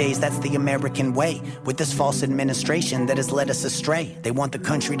nowadays that's the American way, with this false administration that has led us astray. They want the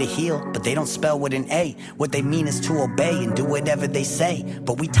country to heal, but they don't spell with an A. What they mean is to obey and do whatever they say,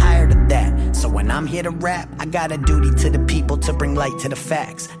 but we tired of that. So when I'm here to rap, I got a duty to the people to bring light to the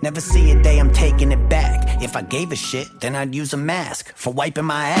facts. Never see a day I'm taking it back. If I gave a shit, then I'd use a mask for wiping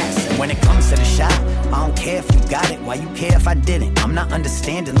my ass. And when it comes to the shot, I don't care if you got it, why you care if I didn't? I'm not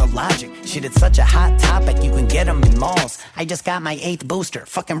understanding the logic. Shit, it's such a hot topic, you can get them in malls. I just got my 8th booster,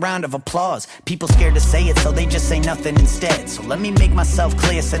 fucking round of applause. People scared to say it, so they just say nothing instead. So let me make myself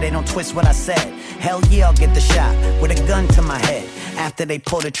clear so they don't twist what I said. Hell yeah, I'll get the shot with a gun to my head after they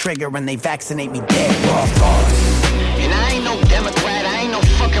pull the trigger and they vaccinate me dead. Raw thoughts. And I ain't no Democrat, I ain't no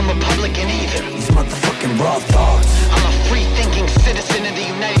fucking Republican either. These motherfucking raw thoughts. I'm a free-thinking citizen of the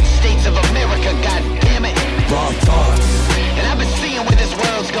United States of America, god damn it. Raw thoughts. And I've been seeing where this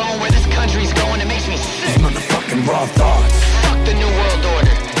world's going, where this country's going, it makes me sick. These motherfucking raw thoughts. Fuck the new world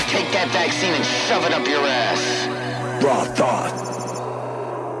order. Take that vaccine and shove it up your ass. Raw thought.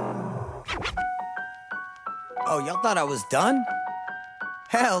 Oh, y'all thought I was done?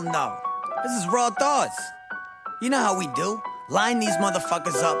 Hell no. This is Raw Thoughts. You know how we do. Line these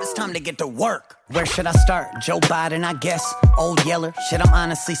motherfuckers up. It's time to get to work. Where should I start? Joe Biden, I guess. Old Yeller. Shit, I'm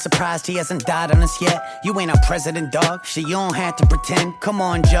honestly surprised he hasn't died on us yet. You ain't our president, dog. Shit, you don't have to pretend. Come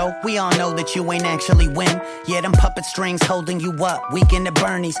on, Joe. We all know that you ain't actually win. Yeah, them puppet strings holding you up. Weekend at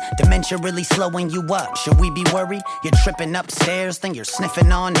Bernie's. Dementia really slowing you up. Should we be worried? You're tripping upstairs, then you're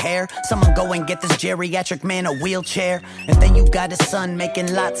sniffing on hair. Someone go and get this geriatric man a wheelchair. And then you got his son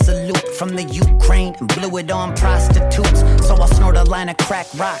making lots of loot from the Ukraine and blew it on prostitutes. So I'll snort a line of crack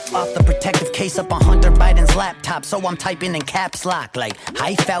rock off the protective case up on Hunter Biden's laptop, so I'm typing in caps lock like,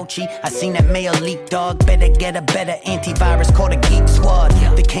 hi Fauci, I seen that mail leak, dog, better get a better antivirus called a Geek Squad,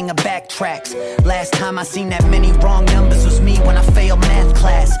 the king of backtracks. Last time I seen that many wrong numbers was me when I failed math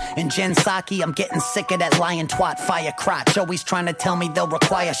class. And Jen Psaki, I'm getting sick of that lying twat fire crotch, always trying to tell me they'll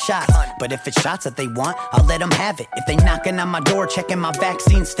require shots. But if it's shots that they want, I'll let them have it. If they knocking on my door checking my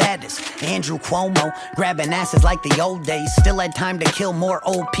vaccine status. Andrew Cuomo, grabbing asses like the old days, still had time to kill more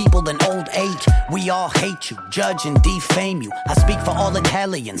old people than old age. We all hate you, judge and defame you. I speak for all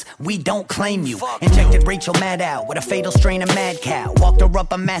Italians, we don't claim you. Injected Rachel Maddow with a fatal strain of mad cow. Walked her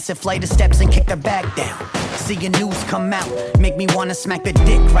up a massive flight of steps and kicked her back down. Seeing news come out, make me wanna smack the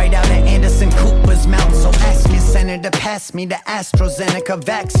dick right out of Anderson Cooper's mouth. So ask your senator, pass me the AstraZeneca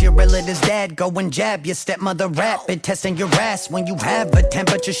vax. Your relative's dad, go and jab your stepmother rapid, testing your ass when you have a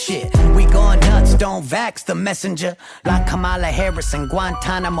temperature. Shit, we going nuts, don't vax the messenger. Like Kamala Harris in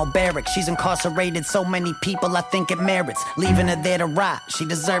Guantanamo Barrack. She's incarcerated so many people, I think it merits leaving her there to rot. She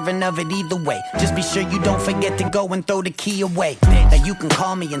deserving of it either way. Just be sure you don't forget to go and throw the key away. Now you can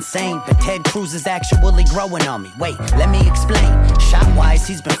call me insane, but Ted Cruz is actually growing on me. Wait, let me explain. Shot-wise,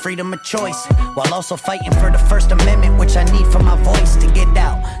 he's been freedom of choice, while also fighting for the First Amendment, which I need for my voice to get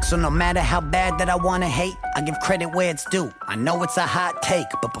out. So no matter how bad that I wanna hate, I give credit where it's due. I know it's a hot take,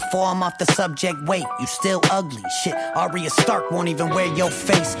 but before I'm off the subject, wait, you still ugly. Shit, Arya Stark won't even wear your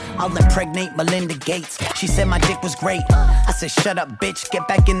face. I'll impregnate Melinda Gates. She said my dick was great. I said, shut up, bitch, get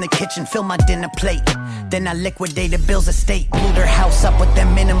back in the kitchen, fill my dinner plate. Then I liquidated Bill's estate, blew their house up with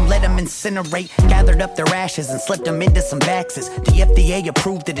them in them, let them incinerate. Gathered up their ashes and slipped them into some vaxes. The FDA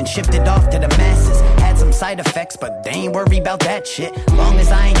approved it and shipped it off to the masses. Had some side effects, but they ain't worried about that shit. Long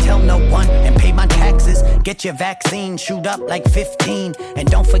as I ain't tell no one, and pay my taxes. Get your vaccine, shoot up like 15. And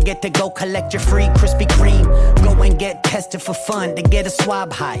don't forget to go collect your free Krispy Kreme. Go and get tested for fun to get a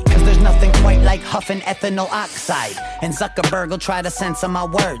swab high. Cause there's nothing quite like huffing ethanol oxide. And Zuckerberg will try to censor my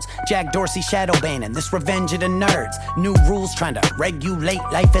words. Jack Dorsey shadow banning, this revenge of the nerds. New rules trying to regulate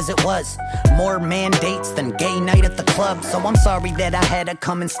life as it was. More mandates than gay night at the club. So I'm sorry that I had to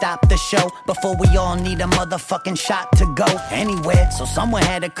come and stop the show before we all need a motherfucking shot to go anywhere. So someone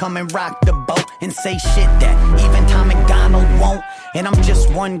had to come and rock the boat and say shit that even Tom McDonald won't. And I'm just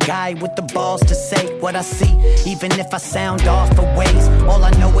one guy with the balls to say what I see, even if I sound off for ways. All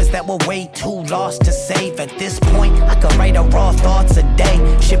I know is that we're way too lost to save. At this point, I could write a raw thoughts a day.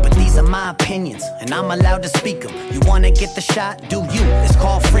 Shit, but these are my opinions, and I'm allowed to speak them. You wanna get the shot? Do you? It's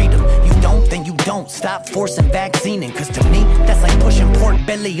called freedom. You don't, then you don't. Stop forcing vaccinating, cause to me, that's like pushing pork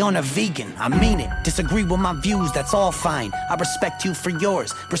belly on a vegan. I mean it. Disagree with my views, that's all fine. I respect you for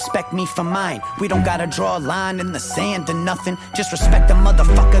yours, respect me for mine. We don't gotta draw a line in the sand or nothing. Just respect a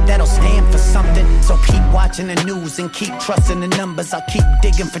motherfucker that'll stand for something. So keep watching the news and keep trusting the numbers. I'll keep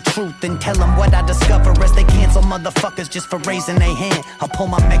digging for truth and tell them what I discover as they cancel motherfuckers just for raising their hand. I'll pull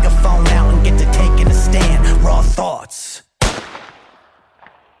my megaphone out and get to taking a stand. Raw thoughts.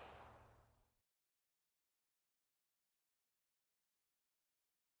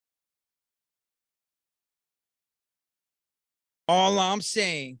 All I'm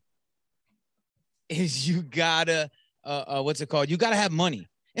saying is you gotta, what's it called? You gotta have money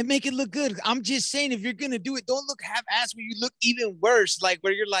and make it look good. I'm just saying, if you're gonna do it, don't look half-assed where you look even worse. Like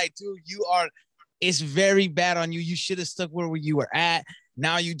where you're like, dude, it's very bad on you. You should have stuck where you were at.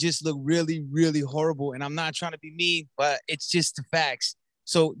 Now you just look really, really horrible. And I'm not trying to be mean, but it's just the facts.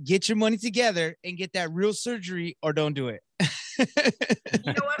 So get your money together and get that real surgery, or don't do it. You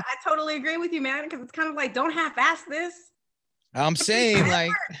know what? I totally agree with you, man, because it's kind of like, don't half-ass this. I'm saying,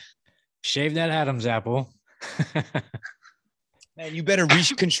 like, shave that Adam's apple. Man, you better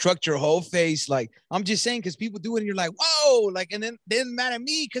reconstruct your whole face. Like, I'm just saying, because people do it and you're like, whoa, like, and then mad at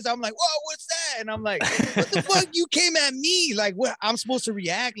me because I'm like, whoa, what's that? And I'm like, what the fuck? You came at me. Like, what? I'm supposed to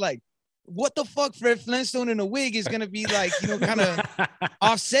react like, what the fuck? Fred Flintstone in a wig is going to be like, kind of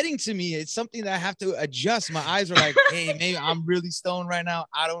offsetting to me. It's something that I have to adjust. My eyes are like, hey, maybe I'm really stoned right now.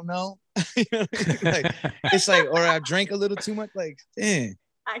 I don't know. You know what I mean? Like, it's like, or I drank a little too much. Like, damn.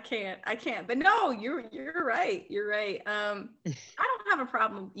 I can't. But no, you're right. You're right. I don't have a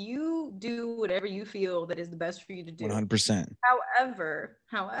problem. You do whatever you feel that is the best for you to do. 100%.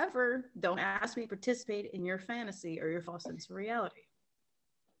 However, don't ask me to participate in your fantasy or your false sense of reality.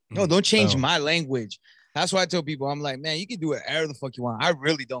 No, don't change my language. That's why I tell people, I'm like, man, you can do whatever the fuck you want. I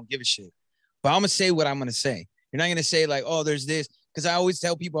really don't give a shit. But I'm going to say what I'm going to say. You're not going to say like, oh, there's this. Because I always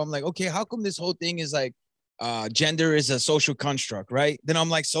tell people, I'm like, okay, how come this whole thing is like, gender is a social construct, right? Then I'm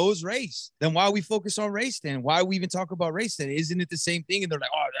like, so is race. Then why we focus on race then? Why we even talk about race then? Isn't it the same thing? And they're like,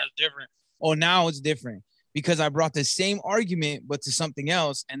 oh, that's different. Oh, now it's different. Because I brought the same argument, but to something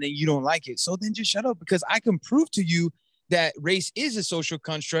else, and then you don't like it. So then just shut up, because I can prove to you that race is a social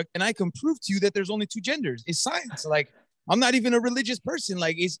construct, and I can prove to you that there's only two genders. It's science. Like, I'm not even a religious person.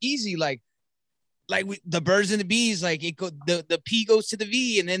 Like, it's easy. Like the birds and the bees, like the P goes to the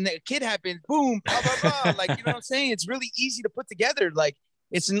V, and then the kid happens, boom, blah, blah, blah. Like, you know what I'm saying? It's really easy to put together. Like,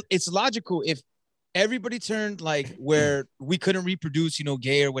 it's logical. If everybody turned like where we couldn't reproduce,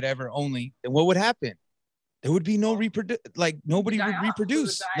 gay or whatever only, then what would happen? There would be no nobody would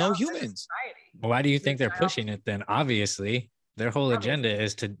reproduce, no humans. Why do you think they're pushing it then? Obviously, their whole agenda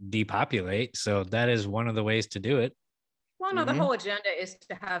is to depopulate. So that is one of the ways to do it. Well, no, the whole agenda is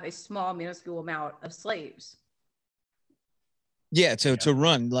to have a small, minuscule amount of slaves. Yeah, to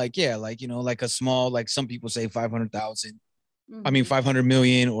run, like a small, like some people say 500,000. I mean, 500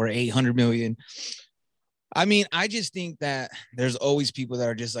 million or 800 million. I mean, I just think that there's always people that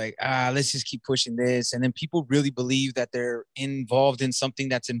are just like, let's just keep pushing this. And then people really believe that they're involved in something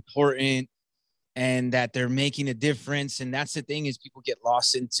that's important and that they're making a difference. And that's the thing, is people get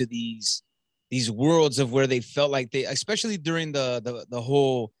lost into these worlds of where they felt like they, especially during the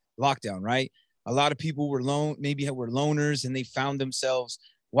whole lockdown, right? A lot of people were loners, and they found themselves,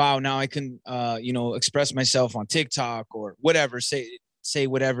 wow, now I can, express myself on TikTok or whatever, say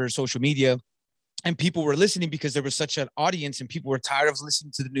whatever, social media. And people were listening because there was such an audience, and people were tired of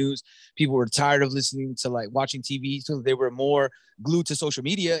listening to the news. People were tired of listening to like watching TV. So they were more glued to social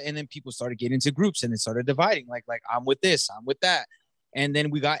media. And then people started getting into groups, and it started dividing. Like I'm with this, I'm with that. And then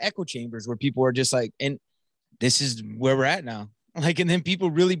we got echo chambers where people are just like, and this is where we're at now. Like, and then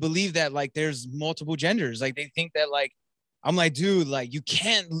people really believe that like there's multiple genders. Like they think that like, I'm like, dude, like you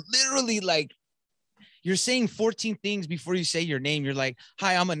can't literally like, You're saying 14 things before you say your name. You're like,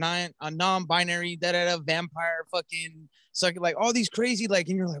 hi, I'm a non-binary, vampire, fucking suck, like all these crazy, like,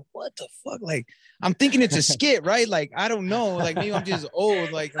 and you're like, what the fuck? Like, I'm thinking it's a skit, right? Like, I don't know. Like, maybe I'm just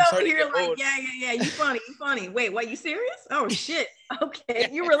old. Like, I'm starting to get like, old. yeah. You funny. Wait, what? You serious? Oh shit. Okay,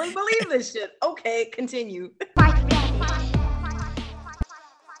 you really believe this shit? Okay, continue.